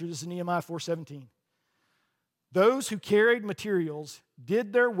last scripture. This is Nehemiah 4:17. Those who carried materials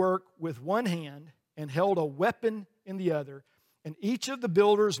did their work with one hand and held a weapon in the other, and each of the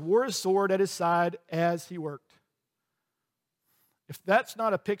builders wore a sword at his side as he worked. If that's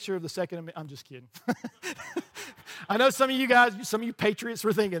not a picture of the Second Amendment, I'm just kidding. I know some of you guys, some of you patriots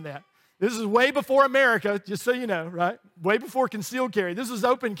were thinking that. This is way before America, just so you know, right? Way before concealed carry. This was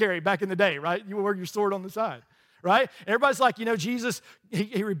open carry back in the day, right? You wear your sword on the side, right? Everybody's like, Jesus,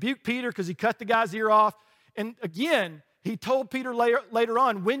 he rebuked Peter because he cut the guy's ear off. And again, he told Peter later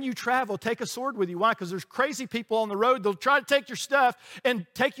on, when you travel, take a sword with you. Why? Because there's crazy people on the road. They'll try to take your stuff and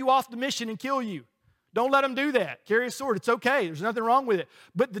take you off the mission and kill you. Don't let them do that. Carry a sword. It's okay. There's nothing wrong with it.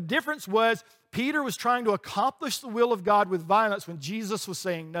 But the difference was Peter was trying to accomplish the will of God with violence when Jesus was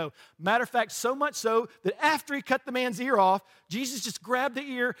saying no. Matter of fact, so much so that after he cut the man's ear off, Jesus just grabbed the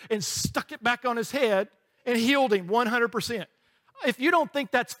ear and stuck it back on his head and healed him 100%. If you don't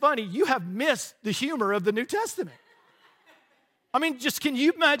think that's funny, you have missed the humor of the New Testament. I mean, just can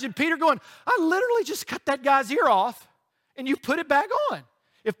you imagine Peter going, I literally just cut that guy's ear off and you put it back on.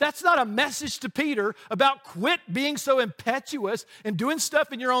 If that's not a message to Peter about quit being so impetuous and doing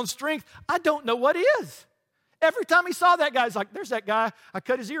stuff in your own strength, I don't know what is. Every time he saw that guy, he's like, there's that guy, I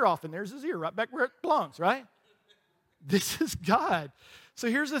cut his ear off, and there's his ear right back where it belongs, right? This is God. So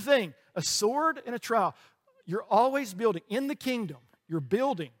here's the thing, a sword and a trowel. You're always building. In the kingdom, you're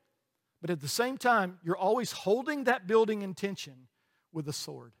building, but at the same time, you're always holding that building in tension with a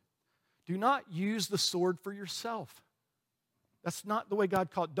sword. Do not use the sword for yourself. That's not the way God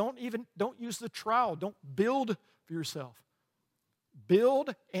called it. Don't use the trowel. Don't build for yourself.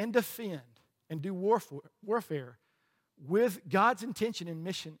 Build and defend and do warfare with God's intention and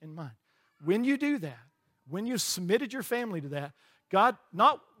mission in mind. When you do that, when you've submitted your family to that, God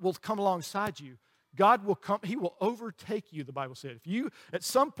not will come alongside you. God will come, He will overtake you, the Bible said. If you, at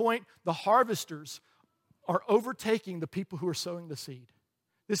some point, the harvesters are overtaking the people who are sowing the seed.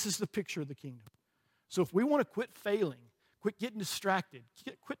 This is the picture of the kingdom. So if we want to quit failing, quit getting distracted,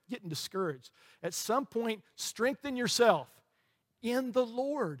 quit getting discouraged, at some point, strengthen yourself in the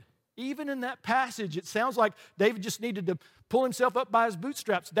Lord. Even in that passage, it sounds like David just needed to pull himself up by his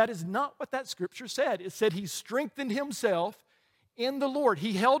bootstraps. That is not what that scripture said. It said he strengthened himself in the Lord.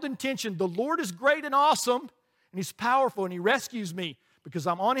 He held in tension. The Lord is great and awesome, and He's powerful, and He rescues me because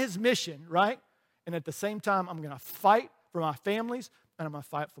I'm on His mission, right? And at the same time, I'm going to fight for my families, and I'm going to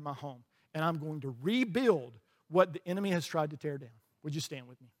fight for my home. And I'm going to rebuild what the enemy has tried to tear down. Would you stand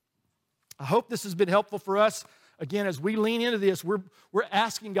with me? I hope this has been helpful for us. Again, as we lean into this, we're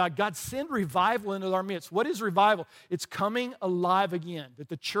asking God, send revival into our midst. What is revival? It's coming alive again, that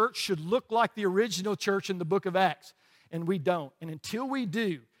the church should look like the original church in the book of Acts. And we don't. And until we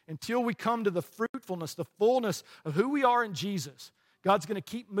do, until we come to the fruitfulness, the fullness of who we are in Jesus, God's going to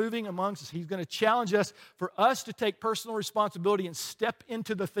keep moving amongst us. He's going to challenge us for us to take personal responsibility and step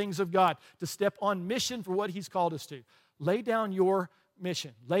into the things of God, to step on mission for what He's called us to. Lay down your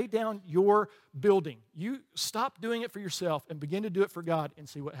mission. Lay down your building. You stop doing it for yourself and begin to do it for God and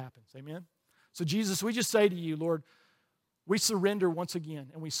see what happens. Amen? So Jesus, we just say to you, Lord, we surrender once again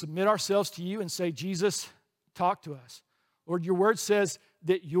and we submit ourselves to you and say, Jesus, talk to us. Lord, your word says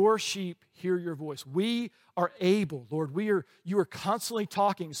that your sheep hear your voice. We are able, Lord. You are constantly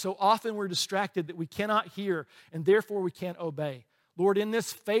talking. So often we're distracted that we cannot hear, and therefore we can't obey. Lord, in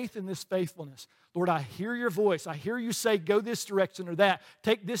this faith and this faithfulness, Lord, I hear your voice. I hear you say, go this direction or that.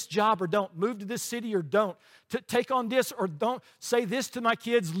 Take this job or don't. Move to this city or don't. Take on this or don't. Say this to my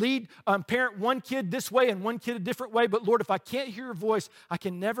kids. Lead, parent one kid this way and one kid a different way. But Lord, if I can't hear your voice, I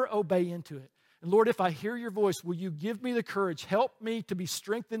can never obey into it. And Lord, if I hear your voice, will you give me the courage? Help me to be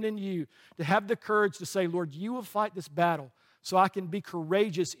strengthened in you, to have the courage to say, Lord, you will fight this battle so I can be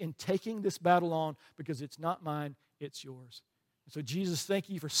courageous in taking this battle on because it's not mine, it's yours. So, Jesus, thank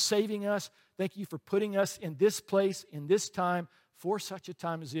you for saving us. Thank you for putting us in this place, in this time, for such a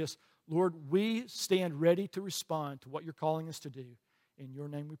time as this. Lord, we stand ready to respond to what you're calling us to do. In your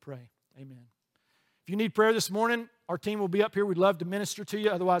name we pray. Amen. If you need prayer this morning, our team will be up here. We'd love to minister to you.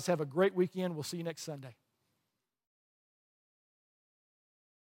 Otherwise, have a great weekend. We'll see you next Sunday.